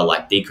as well,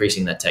 like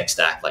decreasing that tech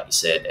stack, like you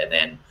said, and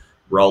then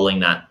rolling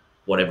that,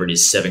 whatever it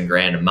is,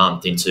 $7,000 a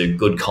month into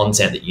good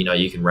content that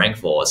you can rank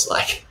for. It's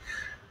like,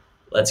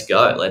 let's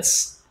go.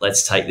 Let's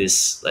take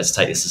this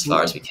as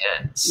far as we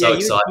can. So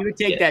excited. You would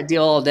take that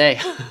deal all day,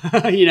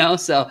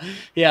 so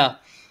yeah.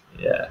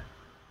 Yeah.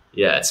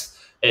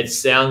 It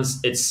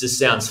just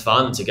sounds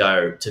fun to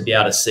be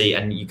able to see,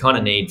 and you kind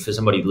of need, for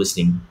somebody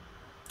listening,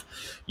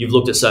 you've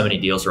looked at so many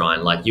deals,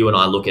 Ryan, like you and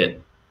I look at,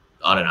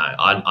 I don't know,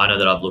 I know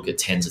that I've looked at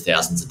tens of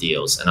thousands of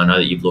deals, and I know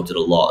that you've looked at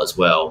a lot as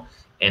well.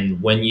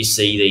 And when you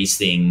see these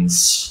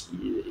things,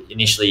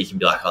 initially you can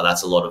be like, oh,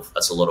 that's a lot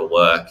of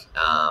work.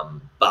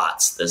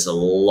 But there's a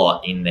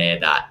lot in there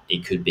that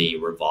it could be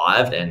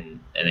revived and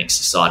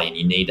exciting, and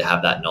you need to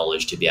have that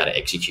knowledge to be able to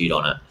execute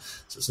on it.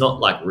 So it's not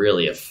like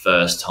really a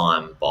first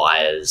time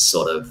buyer's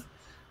sort of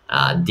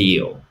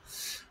deal.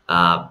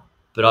 But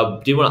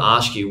I do want to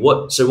ask you,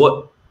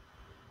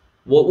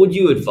 what would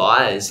you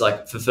advise,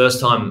 like, for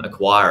first time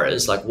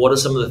acquirers? Like, what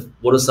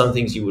are some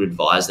things you would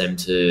advise them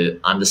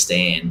to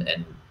understand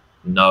and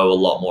know a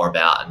lot more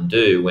about and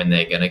do when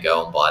they're going to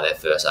go and buy their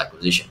first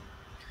acquisition?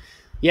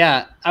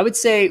 Yeah, I would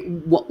say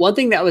one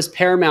thing that was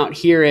paramount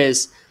here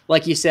is,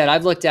 like you said,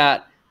 I've looked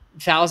at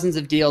thousands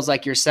of deals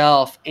like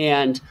yourself,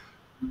 and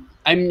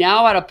I'm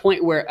now at a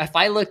point where if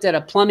I looked at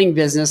a plumbing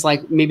business,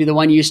 like maybe the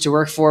one you used to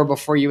work for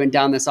before you went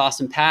down this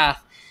awesome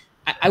path,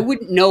 I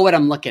wouldn't know what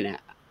I'm looking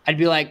at. I'd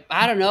be like,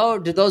 I don't know,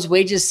 do those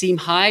wages seem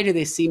high? Do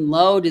they seem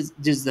low?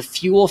 Does the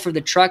fuel for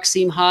the truck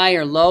seem high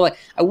or low?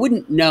 I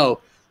wouldn't know.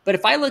 But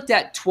if I looked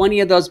at 20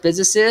 of those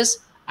businesses,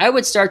 I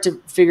would start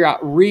to figure out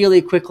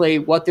really quickly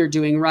what they're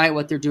doing right,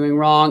 what they're doing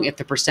wrong, if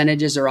the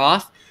percentages are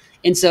off.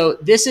 And so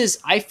this is,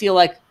 I feel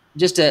like,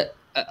 just a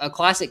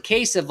classic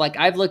case of, like,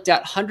 I've looked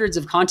at hundreds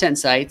of content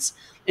sites.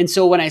 And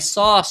so when I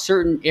saw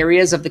certain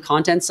areas of the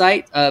content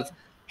site of,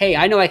 hey,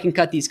 I know I can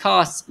cut these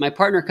costs, my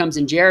partner comes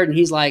in, Jared, and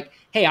he's like,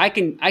 hey, I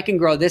can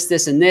grow this,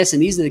 this, and this,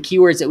 and these are the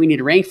keywords that we need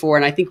to rank for,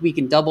 and I think we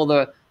can double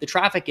the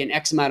traffic in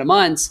X amount of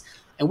months.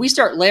 And we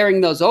start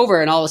layering those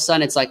over, and all of a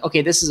sudden it's like,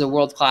 okay, this is a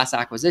world-class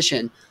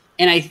acquisition.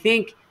 And I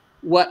think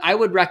what I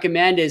would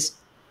recommend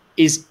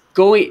is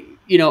going,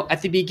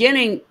 at the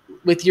beginning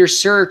with your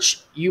search,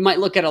 you might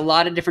look at a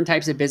lot of different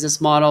types of business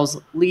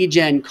models, lead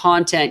gen,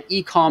 content,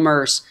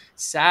 e-commerce,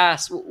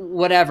 SaaS,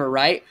 whatever,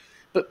 right?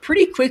 But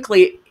pretty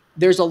quickly,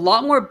 there's a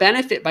lot more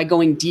benefit by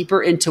going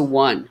deeper into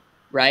one,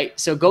 right?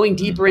 So going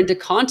deeper into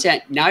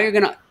content, now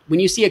when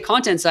you see a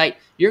content site,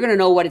 you're going to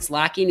know what it's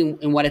lacking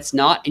and what it's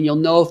not, and you'll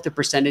know if the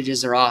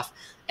percentages are off.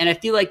 And I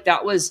feel like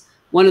that was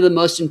one of the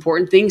most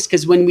important things,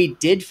 because when we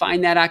did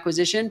find that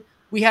acquisition,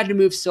 we had to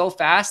move so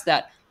fast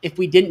that if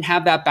we didn't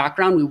have that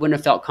background, we wouldn't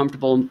have felt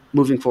comfortable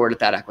moving forward with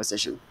that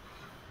acquisition.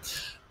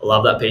 I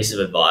love that piece of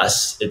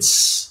advice.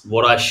 It's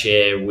what I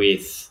share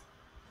with,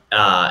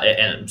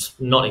 and it's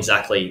not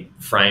exactly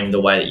framed the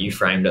way that you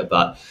framed it,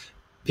 but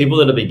people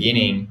that are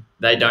beginning,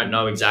 they don't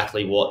know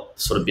exactly what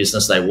sort of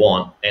business they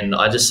want. And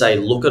I just say,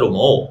 look at them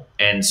all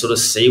and sort of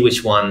see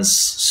which ones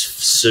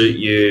suit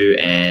you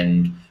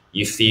and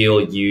you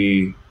feel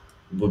you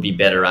would be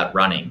better at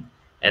running.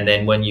 And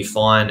then when you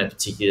find a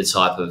particular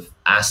type of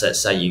asset,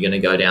 say you're going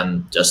to go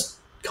down just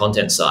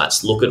content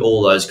sites, look at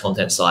all those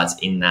content sites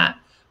in that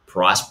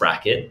price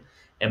bracket.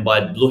 And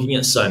by looking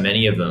at so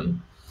many of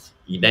them,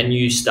 then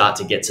you start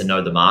to get to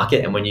know the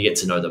market. And when you get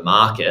to know the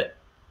market,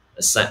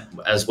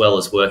 as well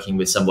as working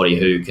with somebody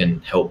who can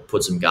help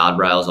put some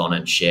guardrails on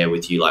and share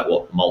with you like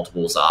what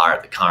multiples are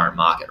at the current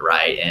market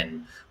rate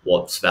and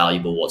what's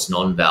valuable, what's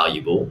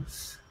non-valuable,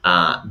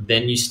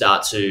 then you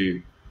start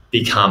to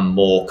become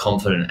more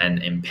confident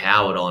and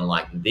empowered on,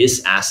 like,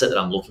 this asset that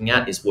I'm looking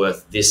at is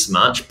worth this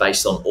much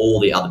based on all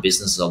the other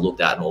businesses I've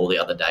looked at and all the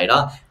other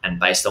data and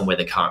based on where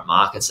the current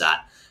market's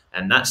at.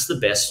 And that's the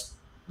best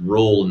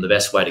rule and the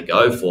best way to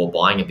go for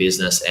buying a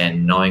business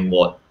and knowing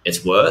what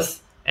it's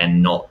worth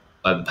and not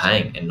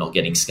overpaying and not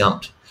getting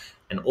skunked.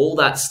 And all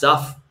that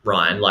stuff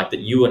Ryan, like that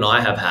you and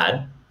I have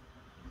had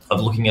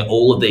of looking at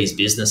all of these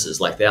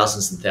businesses, like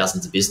thousands and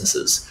thousands of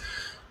businesses,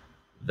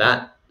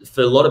 that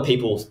for a lot of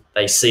people,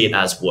 they see it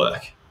as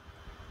work.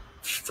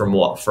 From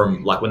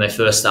like when they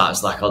first start,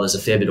 it's like, oh, there's a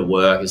fair bit of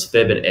work, there's a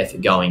fair bit of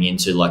effort going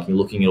into like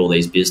looking at all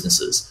these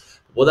businesses.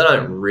 What they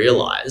don't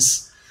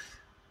realize,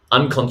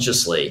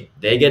 unconsciously,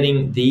 they're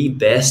getting the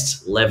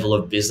best level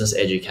of business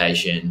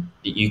education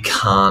that you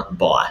can't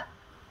buy,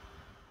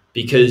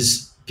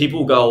 because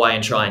people go away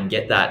and try and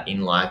get that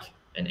in like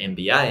an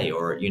MBA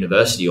or at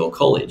university or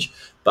college.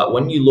 But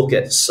when you look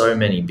at so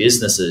many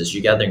businesses,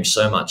 you're gathering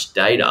so much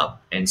data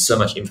and so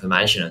much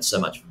information and so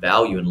much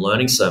value and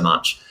learning so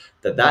much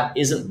that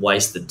isn't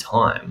wasted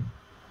time.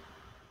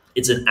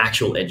 It's an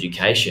actual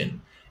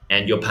education,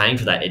 and you're paying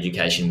for that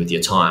education with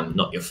your time,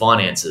 not your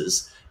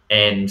finances.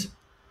 And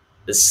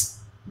this,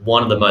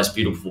 one of the most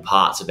beautiful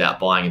parts about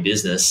buying a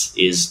business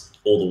is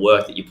all the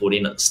work that you put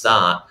in at the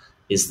start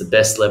is the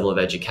best level of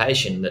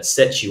education that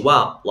sets you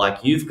up like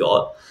you've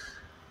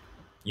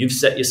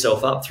set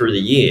yourself up through the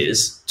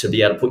years to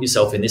be able to put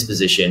yourself in this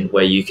position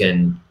where you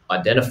can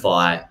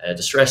identify a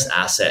distressed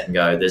asset and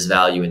go, there's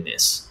value in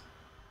this,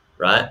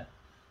 right?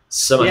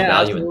 So much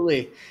value.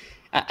 Absolutely.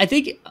 I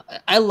think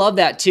I love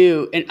that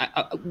too.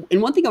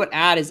 And one thing I would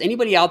add is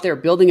anybody out there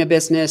building a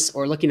business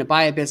or looking to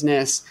buy a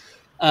business,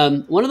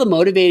 one of the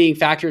motivating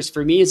factors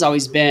for me has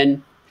always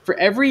been, for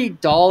every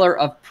dollar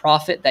of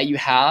profit that you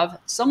have,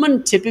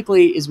 someone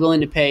typically is willing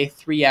to pay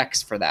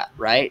 3x for that,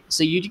 right?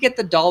 So you get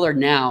the dollar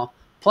now,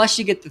 plus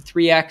you get the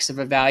 3x of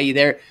a value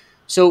there.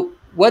 So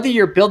whether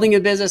you're building a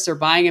business or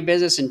buying a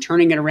business and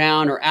turning it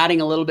around or adding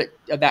a little bit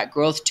of that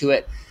growth to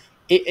it,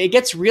 it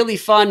gets really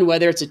fun,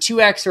 whether it's a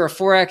 2x or a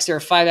 4x or a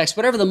 5x,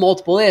 whatever the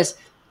multiple is,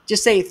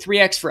 just say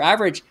 3x for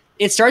average.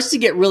 It starts to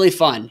get really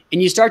fun.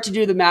 And you start to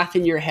do the math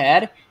in your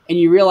head and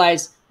you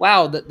realize,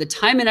 wow, the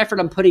time and effort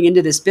I'm putting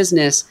into this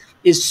business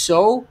is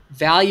so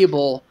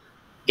valuable.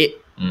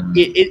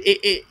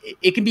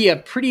 It can be a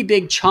pretty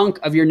big chunk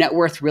of your net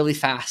worth really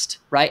fast,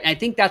 right? And I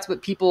think that's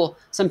what people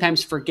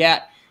sometimes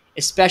forget,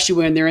 especially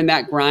when they're in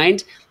that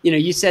grind. You know,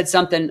 you said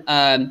something,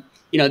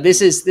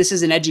 this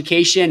is an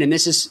education, and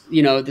this is,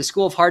 the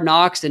School of Hard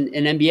Knocks and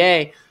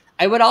MBA.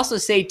 I would also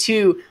say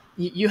too,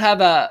 you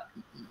have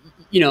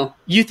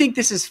you think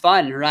this is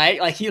fun,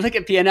 right? Like you look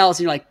at P&Ls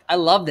and you're like, I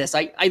love this.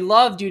 I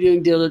love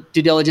doing due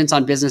diligence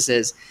on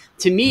businesses.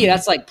 To me,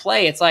 that's like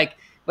play. It's like,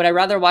 would I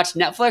rather watch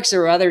Netflix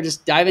or rather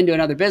just dive into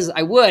another business?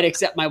 I would,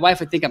 except my wife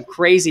would think I'm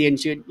crazy and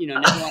she would,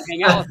 never want to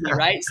hang out with me,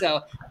 right?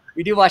 So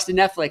we do watch the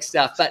Netflix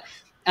stuff. But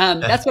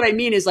that's what I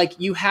mean is like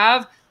you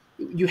have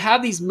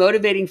these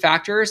motivating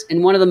factors.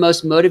 And one of the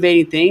most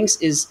motivating things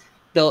is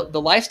the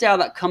lifestyle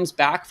that comes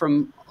back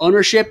from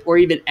ownership or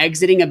even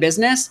exiting a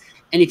business.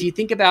 And if you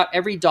think about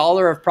every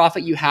dollar of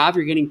profit you have,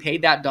 you're getting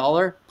paid that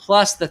dollar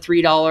plus the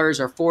 $3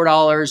 or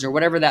 $4 or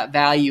whatever that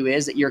value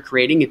is that you're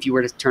creating if you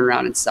were to turn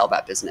around and sell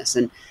that business.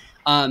 And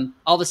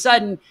all of a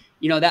sudden,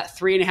 that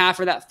 3.5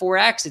 or that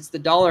 4x, it's the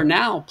dollar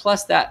now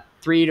plus that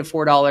 $3 to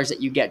 $4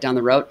 that you get down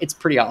the road. It's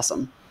pretty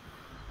awesome.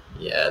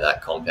 Yeah,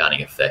 that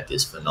compounding effect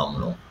is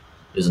phenomenal,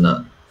 isn't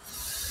it?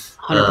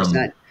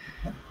 100%.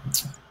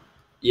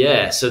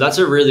 Yeah, so that's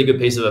a really good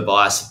piece of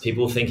advice.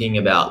 People thinking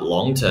about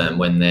long term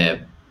when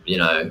they're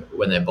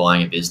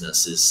buying a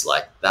business is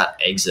like that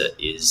exit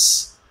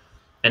is,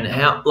 and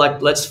how,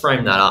 like, let's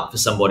frame that up for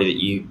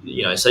somebody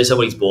that say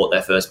somebody's bought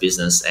their first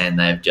business and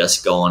they've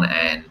just gone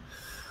and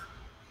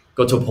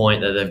got to a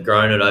point that they've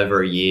grown it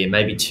over a year,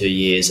 maybe 2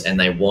 years, and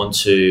they want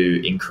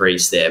to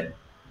increase their,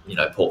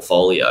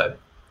 portfolio.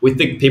 With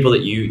the people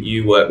that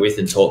you work with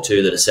and talk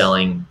to that are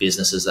selling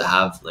businesses that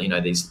have,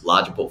 these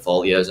larger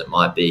portfolios, it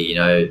might be,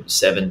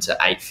 7 to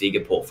 8 figure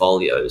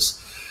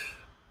portfolios.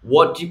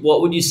 What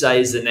would you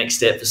say is the next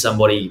step for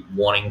somebody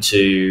wanting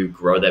to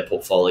grow their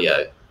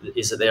portfolio?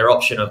 Is it their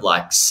option of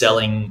like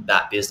selling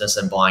that business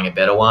and buying a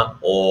better one,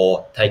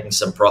 or taking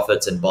some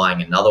profits and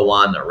buying another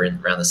one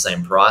around the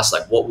same price?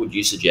 Like, what would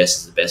you suggest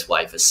is the best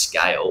way for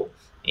scale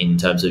in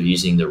terms of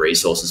using the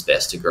resources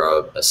best to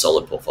grow a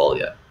solid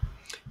portfolio?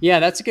 Yeah,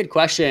 that's a good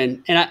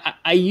question. And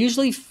I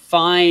usually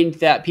find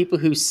that people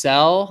who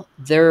sell,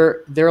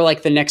 they're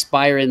like the next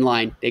buyer in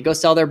line. They go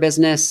sell their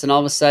business and all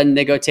of a sudden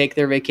they go take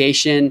their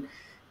vacation,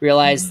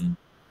 realize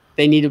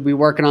they need to be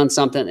working on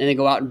something, and they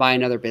go out and buy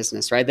another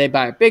business, right? They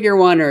buy a bigger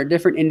one or a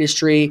different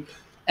industry.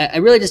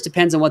 It really just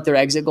depends on what their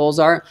exit goals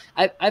are.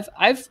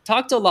 I've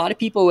talked to a lot of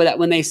people that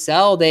when they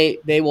sell, they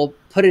will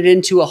put it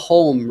into a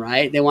home,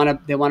 right? They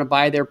want to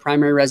buy their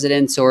primary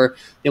residence, or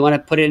they want to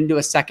put it into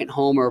a second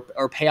home,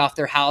 or pay off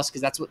their house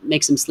because that's what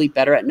makes them sleep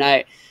better at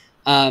night.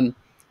 I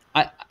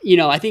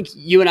think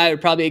you and I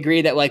would probably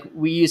agree that like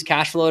we use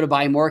cash flow to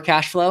buy more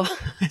cash flow.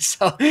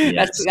 So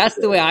yes, that's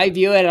the way I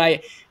view it. And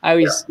I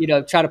always,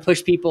 try to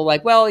push people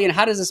like, well,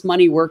 how does this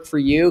money work for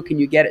you? Can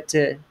you get it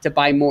to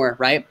buy more?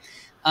 Right.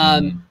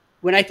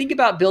 When I think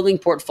about building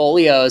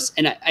portfolios,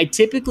 and I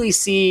typically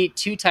see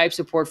two types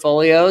of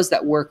portfolios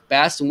that work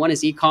best, and one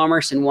is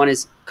e-commerce and one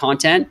is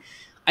content.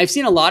 I've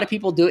seen a lot of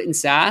people do it in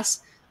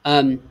SaaS.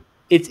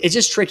 it's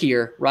just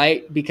trickier,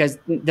 right? Because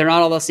they're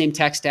not all the same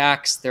tech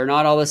stacks. They're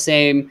not all the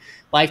same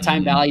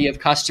lifetime value of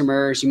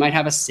customers. You might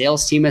have a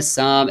sales team of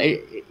some.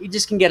 It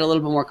just can get a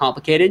little bit more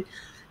complicated.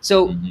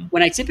 So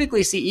when I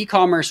typically see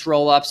e-commerce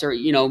roll-ups or,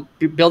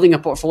 building a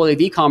portfolio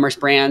of e-commerce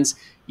brands,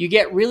 you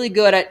get really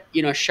good at,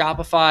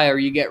 Shopify, or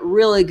you get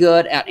really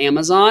good at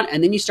Amazon,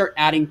 and then you start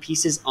adding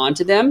pieces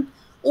onto them.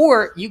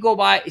 Or you go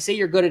buy, say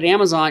you're good at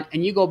Amazon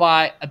and you go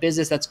buy a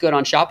business that's good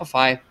on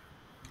Shopify,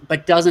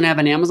 but doesn't have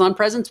an Amazon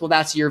presence. Well,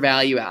 that's your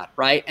value add,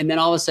 right? And then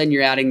all of a sudden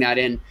you're adding that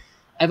in.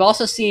 I've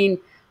also seen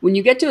when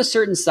you get to a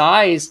certain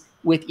size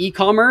with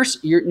e-commerce,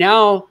 you're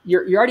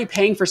already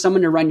paying for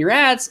someone to run your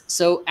ads.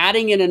 So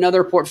adding in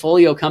another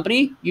portfolio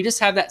company, you just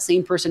have that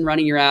same person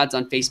running your ads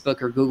on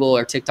Facebook or Google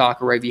or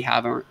TikTok or wherever you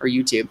have or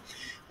YouTube.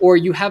 Or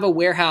you have a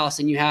warehouse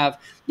and you have,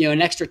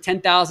 an extra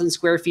 10,000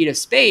 square feet of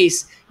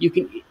space, you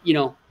can,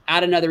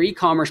 add another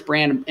e-commerce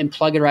brand and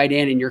plug it right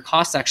in, and your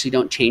costs actually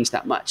don't change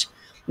that much.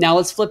 Now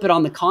let's flip it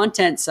on the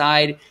content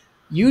side.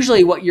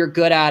 Usually what you're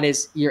good at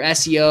is your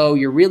SEO.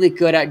 You're really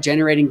good at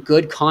generating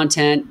good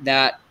content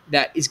that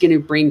is going to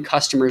bring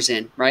customers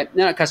in, right?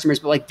 Not customers,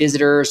 but like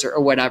visitors or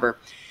whatever.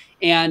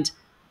 And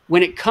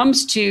when it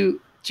comes to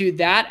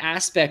that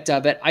aspect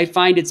of it, I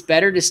find it's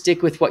better to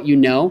stick with what you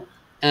know.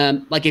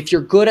 Like if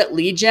you're good at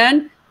lead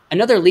gen,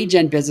 another lead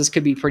gen business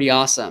could be pretty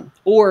awesome.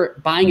 Or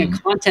buying a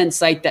content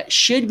site that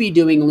should be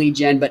doing lead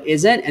gen but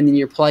isn't, and then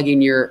you're plugging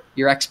your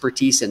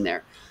expertise in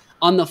there.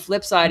 On the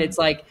flip side, it's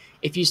like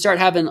if you start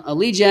having a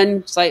lead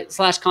gen site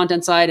 /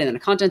 content site, and then a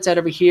content site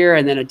over here,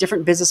 and then a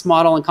different business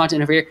model and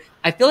content over here,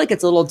 I feel like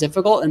it's a little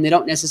difficult and they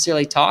don't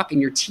necessarily talk, and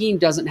your team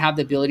doesn't have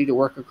the ability to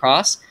work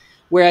across.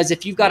 Whereas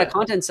if you've got a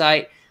content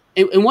site,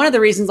 and one of the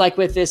reasons, like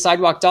with this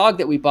Sidewalk Dog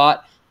that we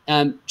bought,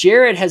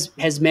 Jared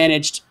has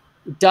managed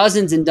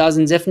dozens and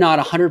dozens, if not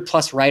 100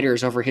 plus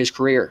writers over his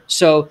career.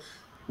 So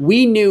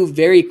we knew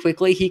very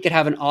quickly he could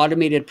have an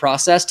automated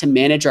process to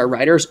manage our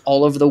writers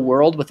all over the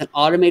world, with an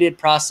automated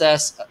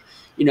process,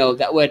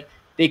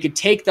 they could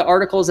take the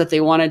articles that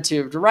they wanted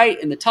to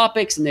write and the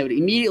topics, and they would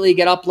immediately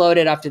get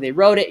uploaded after they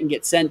wrote it and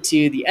get sent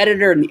to the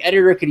editor, and the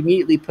editor could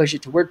immediately push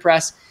it to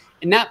WordPress.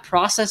 And that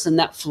process and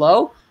that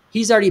flow,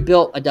 he's already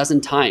built a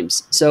dozen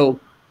times. So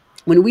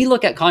when we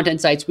look at content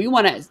sites, we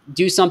want to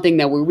do something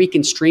where we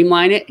can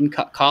streamline it and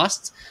cut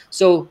costs.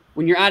 So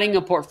when you're adding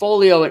a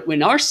portfolio,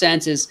 in our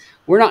sense is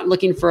we're not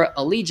looking for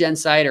a lead gen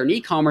site or an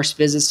e-commerce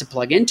business to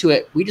plug into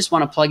it. We just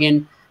want to plug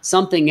in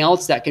something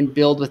else that can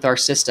build with our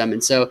system.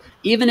 And so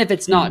even if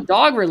it's not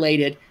dog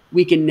related,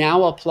 we can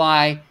now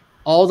apply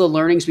all the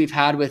learnings we've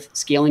had with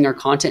scaling our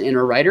content and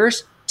our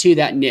writers to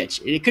that niche.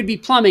 It could be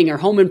plumbing or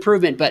home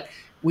improvement, but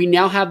we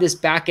now have this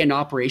back-end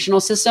operational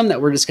system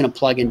that we're just going to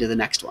plug into the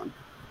next one.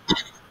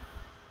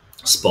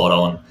 Spot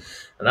on.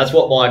 And that's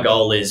what my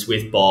goal is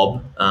with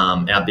Bob,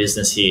 our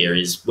business here,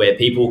 is where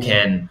people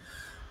can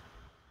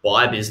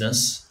buy a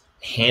business,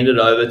 hand it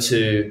over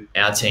to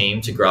our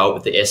team to grow it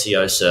with the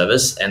SEO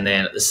service. And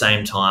then at the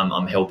same time,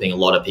 I'm helping a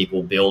lot of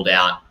people build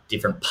out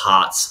different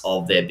parts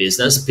of their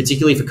business,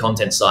 particularly for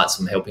content sites.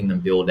 I'm helping them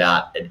build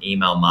out an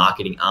email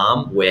marketing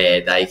arm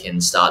where they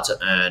can start to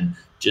earn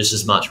just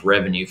as much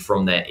revenue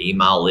from their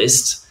email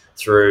list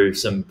through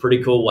some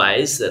pretty cool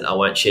ways that I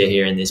won't share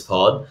here in this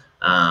pod.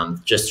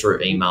 Just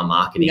through email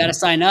marketing. You got to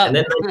sign up. And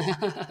then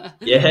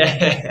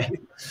yeah,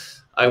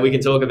 we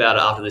can talk about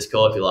it after this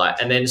call if you like.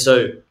 And then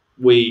so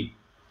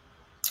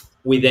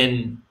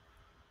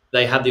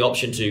they have the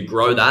option to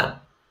grow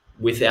that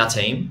with our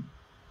team,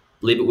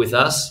 leave it with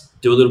us,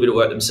 do a little bit of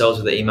work themselves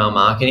with the email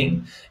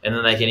marketing, and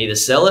then they can either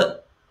sell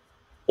it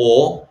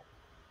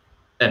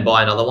and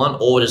buy another one,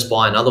 or just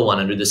buy another one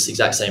and do this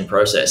exact same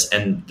process.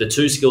 And the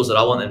two skills that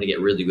I want them to get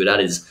really good at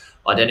is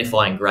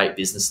identifying great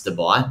business to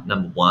buy,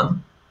 number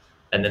one.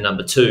 And then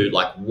number two,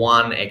 like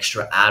one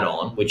extra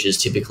add-on, which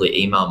is typically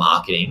email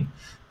marketing,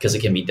 because it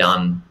can be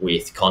done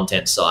with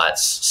content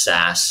sites,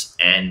 SaaS,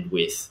 and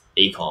with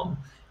e-com.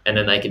 And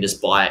then they can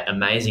just buy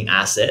amazing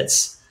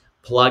assets,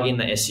 plug in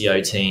the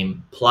SEO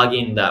team, plug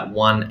in that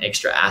one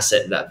extra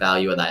asset, that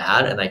value that they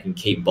had, and they can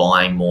keep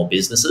buying more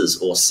businesses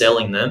or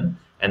selling them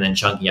and then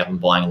chunking up and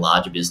buying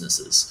larger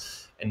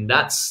businesses. And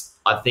that's,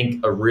 I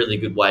think, a really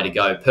good way to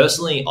go.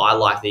 Personally, I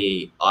like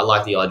the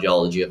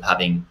ideology of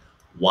having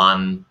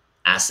one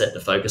asset to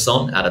focus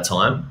on at a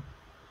time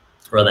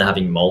rather than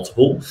having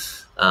multiple,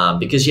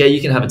 because you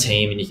can have a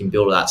team and you can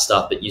build all that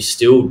stuff, but you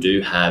still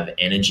do have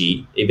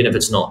energy. Even if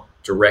it's not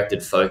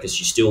directed focus,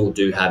 you still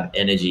do have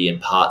energy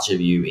and parts of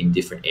you in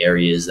different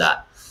areas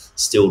that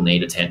still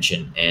need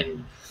attention.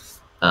 And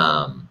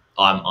I'm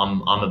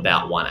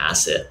about one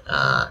asset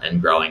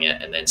and growing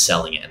it and then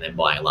selling it and then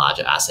buying a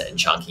larger asset and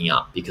chunking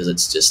up, because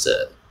it's just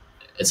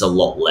it's a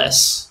lot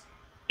less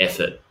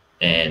effort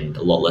and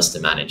a lot less to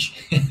manage.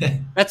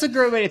 That's a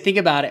great way to think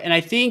about it. And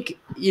I think,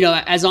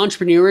 as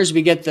entrepreneurs,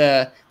 we get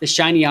the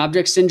shiny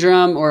object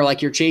syndrome, or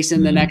like you're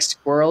chasing the next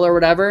squirrel or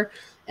whatever.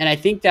 And I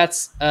think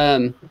that's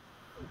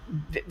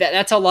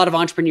that's how a lot of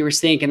entrepreneurs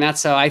think, and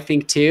that's how I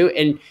think too.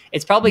 And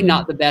it's probably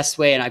not the best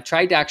way. And I've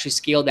tried to actually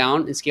scale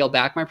down and scale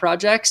back my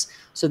projects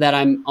so that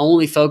I'm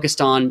only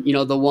focused on,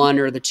 the one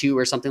or the two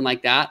or something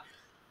like that.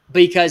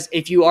 Because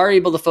if you are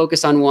able to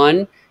focus on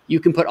one, you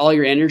can put all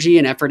your energy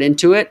and effort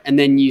into it, and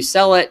then you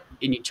sell it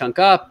and you chunk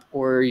up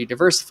or you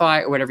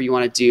diversify or whatever you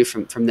want to do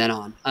from then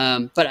on.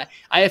 But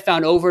I have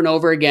found over and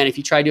over again, if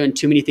you try doing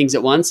too many things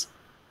at once,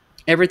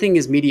 everything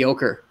is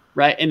mediocre,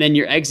 right? And then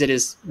your exit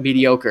is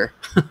mediocre.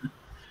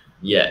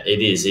 Yeah, it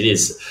is. It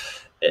is.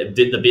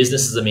 The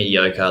businesses are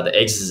mediocre. The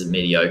exits are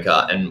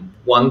mediocre. And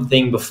one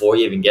thing before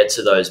you even get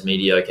to those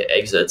mediocre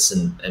exits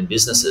and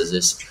businesses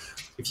is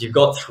if you've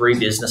got 3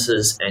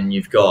 businesses and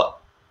you've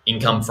got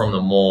income from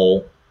them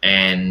all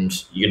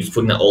and you're just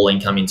putting that all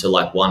income into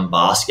like one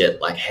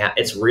basket, like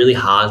it's really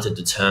hard to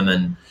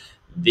determine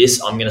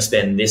this, I'm going to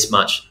spend this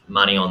much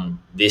money on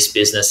this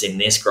business in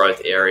this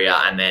growth area,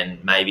 and then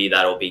maybe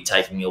that'll be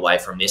taking me away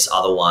from this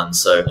other one.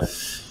 So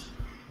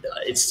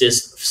it's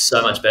just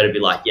so much better to be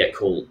like, yeah,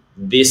 cool.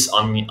 This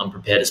I'm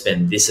prepared to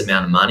spend this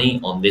amount of money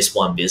on this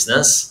one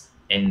business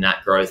in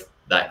that growth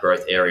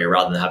area,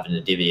 rather than having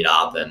to divvy it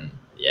up. And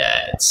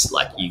yeah, it's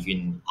like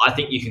I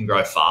think you can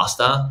grow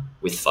faster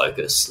with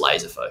focus,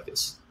 laser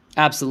focus.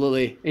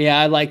 Absolutely.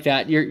 Yeah, I like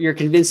that. You're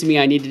convincing me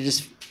I need to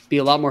just be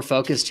a lot more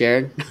focused,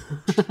 Jared.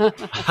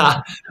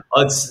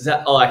 It's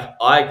like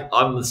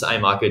I'm the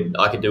same. I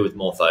could do with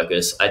more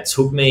focus. It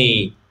took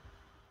me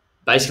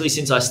basically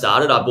since I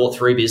started, I bought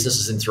 3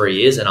 businesses in 3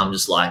 years, and I'm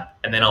just like,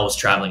 and then I was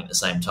traveling at the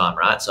same time,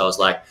 right? So I was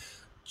like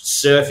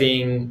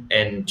surfing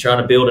and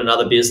trying to build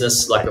another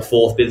business, like a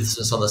 4th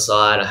business on the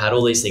side. I had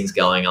all these things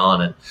going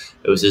on, and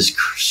it was just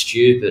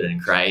stupid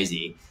and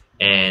crazy.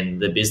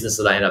 And the business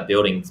that I ended up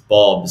building,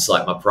 Bob's,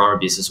 like my primary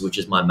business, which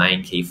is my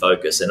main key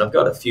focus. And I've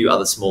got a few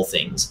other small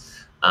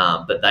things,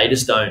 but they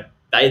just don't,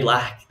 they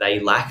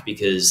lack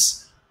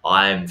because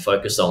I'm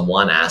focused on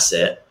one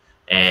asset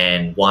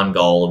and one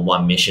goal and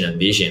one mission and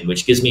vision,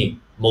 which gives me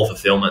more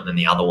fulfillment than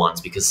the other ones,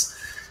 because,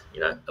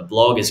 a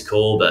blog is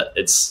cool, but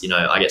it's,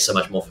 I get so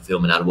much more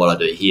fulfillment out of what I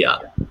do here.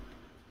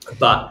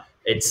 But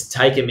it's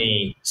taken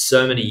me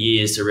so many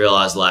years to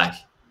realize, like,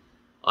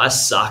 I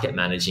suck at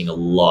managing a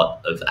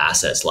lot of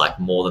assets, like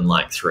more than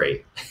like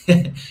 3.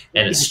 And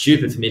it's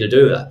stupid for me to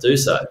do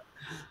so.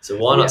 So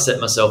why not set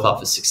myself up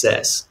for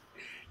success?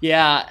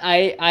 Yeah,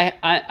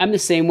 I'm the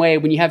same way.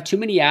 When you have too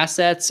many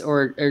assets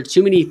or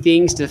too many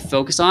things to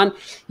focus on,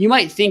 you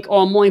might think,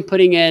 oh, I'm only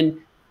putting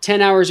in 10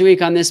 hours a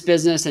week on this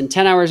business and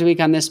 10 hours a week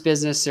on this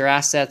business or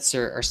assets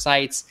or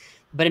sites.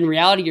 But in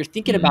reality, you're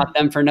thinking about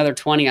them for another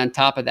 20 on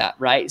top of that,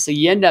 right? So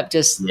you end up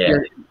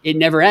it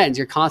never ends.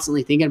 You're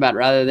constantly thinking about it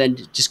rather than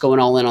just going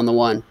all in on the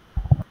one.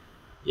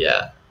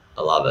 Yeah,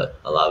 I love it.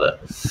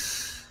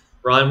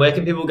 Ryan, where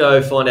can people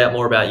go find out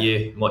more about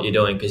you and what you're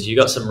doing? Because you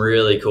got some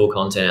really cool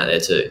content out there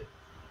too.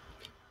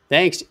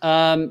 Thanks. So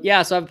I have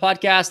a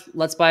podcast,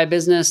 Let's Buy a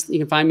Business. You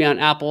can find me on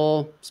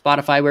Apple,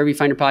 Spotify, wherever you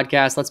find your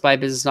podcast,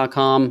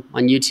 letsbuyabusiness.com,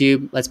 on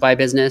YouTube, Let's Buy a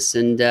Business.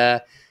 And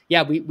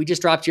we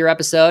just dropped your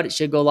episode. It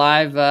should go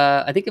live.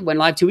 I think it went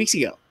live 2 weeks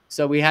ago.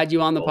 So we had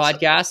you on the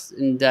podcast,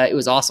 and it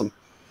was awesome.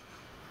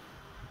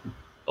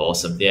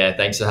 Awesome. Yeah,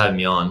 thanks for having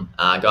me on.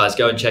 Guys,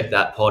 go and check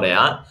that pod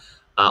out.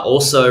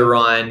 Also,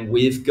 Ryan,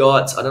 we've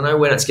got, I don't know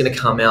when it's going to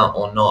come out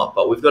or not,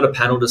 but we've got a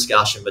panel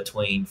discussion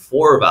between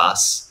 4 of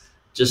us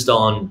just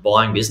on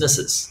buying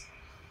businesses.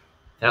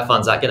 How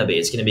fun's that going to be?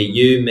 It's going to be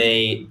you,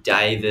 me,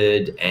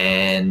 David,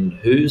 and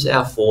who's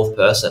our 4th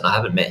person? I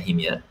haven't met him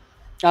yet.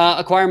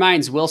 Acquire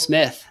Minds, Will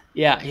Smith.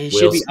 Yeah, he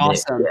should be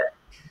awesome.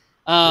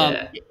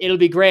 It'll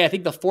be great. I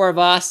think the 4 of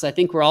us, I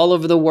think we're all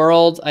over the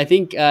world. I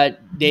think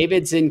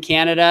David's in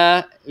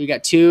Canada. We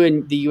got 2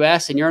 in the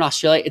US, and you're in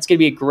Australia. It's going to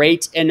be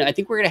great. And I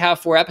think we're going to have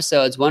 4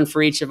 episodes, 1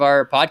 for each of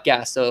our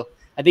podcasts. So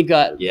I think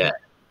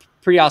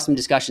pretty awesome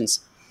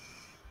discussions.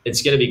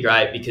 It's going to be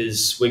great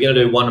because we're going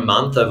to do 1 a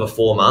month over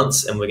 4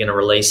 months, and we're going to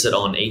release it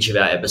on each of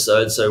our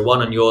episodes. So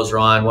 1 on yours,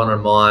 Ryan, 1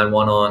 on mine,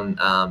 1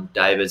 on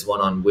David's,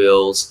 1 on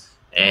Will's.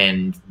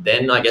 And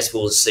then I guess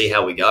we'll see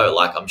how we go.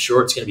 Like, I'm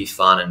sure it's going to be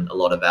fun and a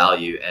lot of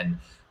value. And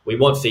we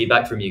want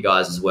feedback from you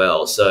guys as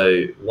well.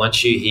 So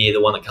once you hear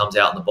the one that comes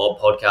out in the Bob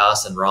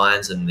podcast and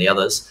Ryan's and the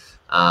others,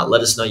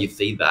 let us know your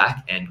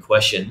feedback and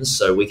questions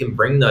so we can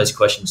bring those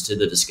questions to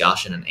the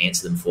discussion and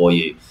answer them for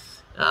you.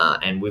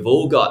 And we've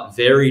all got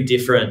very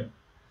different,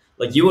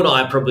 like you and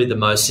I are probably the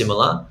most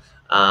similar.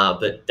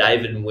 But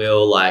David and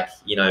Will, like,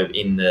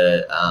 in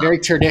the very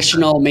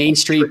traditional Main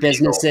Street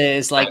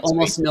businesses, like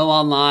almost no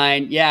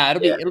online. Yeah,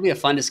 it'll be a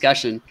fun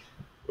discussion.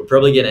 We're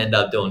probably going to end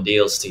up doing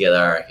deals together,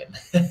 I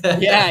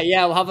reckon.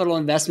 yeah. We'll have a little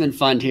investment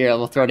fund here.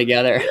 We'll throw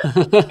together.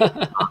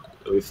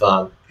 It'll be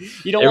fun.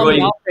 You don't want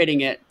me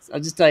operating it. I'll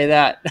just tell you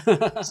that.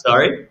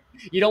 Sorry?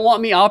 You don't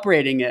want me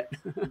operating it.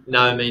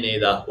 No, me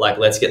neither. Like,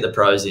 let's get the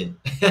pros in.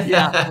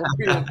 Yeah, we'll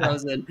bring the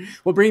pros in.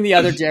 We'll bring the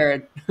other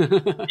Jared.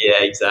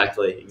 Yeah,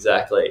 exactly.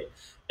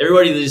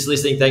 Everybody that is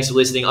listening, thanks for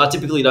listening. I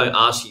typically don't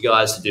ask you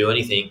guys to do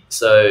anything,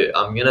 so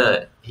I'm going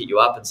to hit you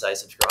up and say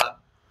subscribe.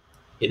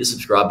 Hit the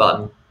subscribe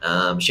button.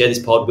 Share this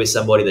pod with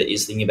somebody that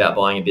is thinking about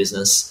buying a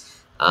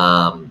business.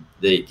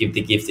 the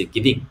gift of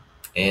giving.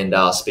 And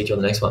I'll speak to you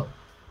on the next one.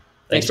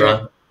 Thanks,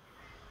 Ryan.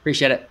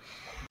 Appreciate it.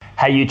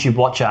 Hey YouTube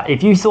watcher,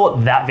 if you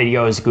thought that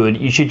video was good,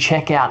 you should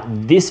check out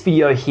this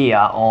video here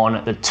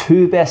on the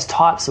 2 best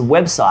types of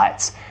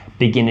websites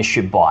beginners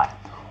should buy.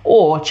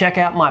 Or check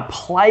out my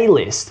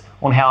playlist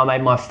on how I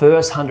made my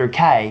first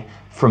 100K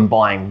from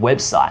buying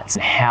websites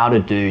and how to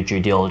do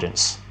due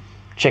diligence.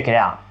 Check it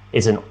out.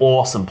 It's an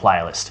awesome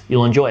playlist.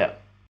 You'll enjoy it.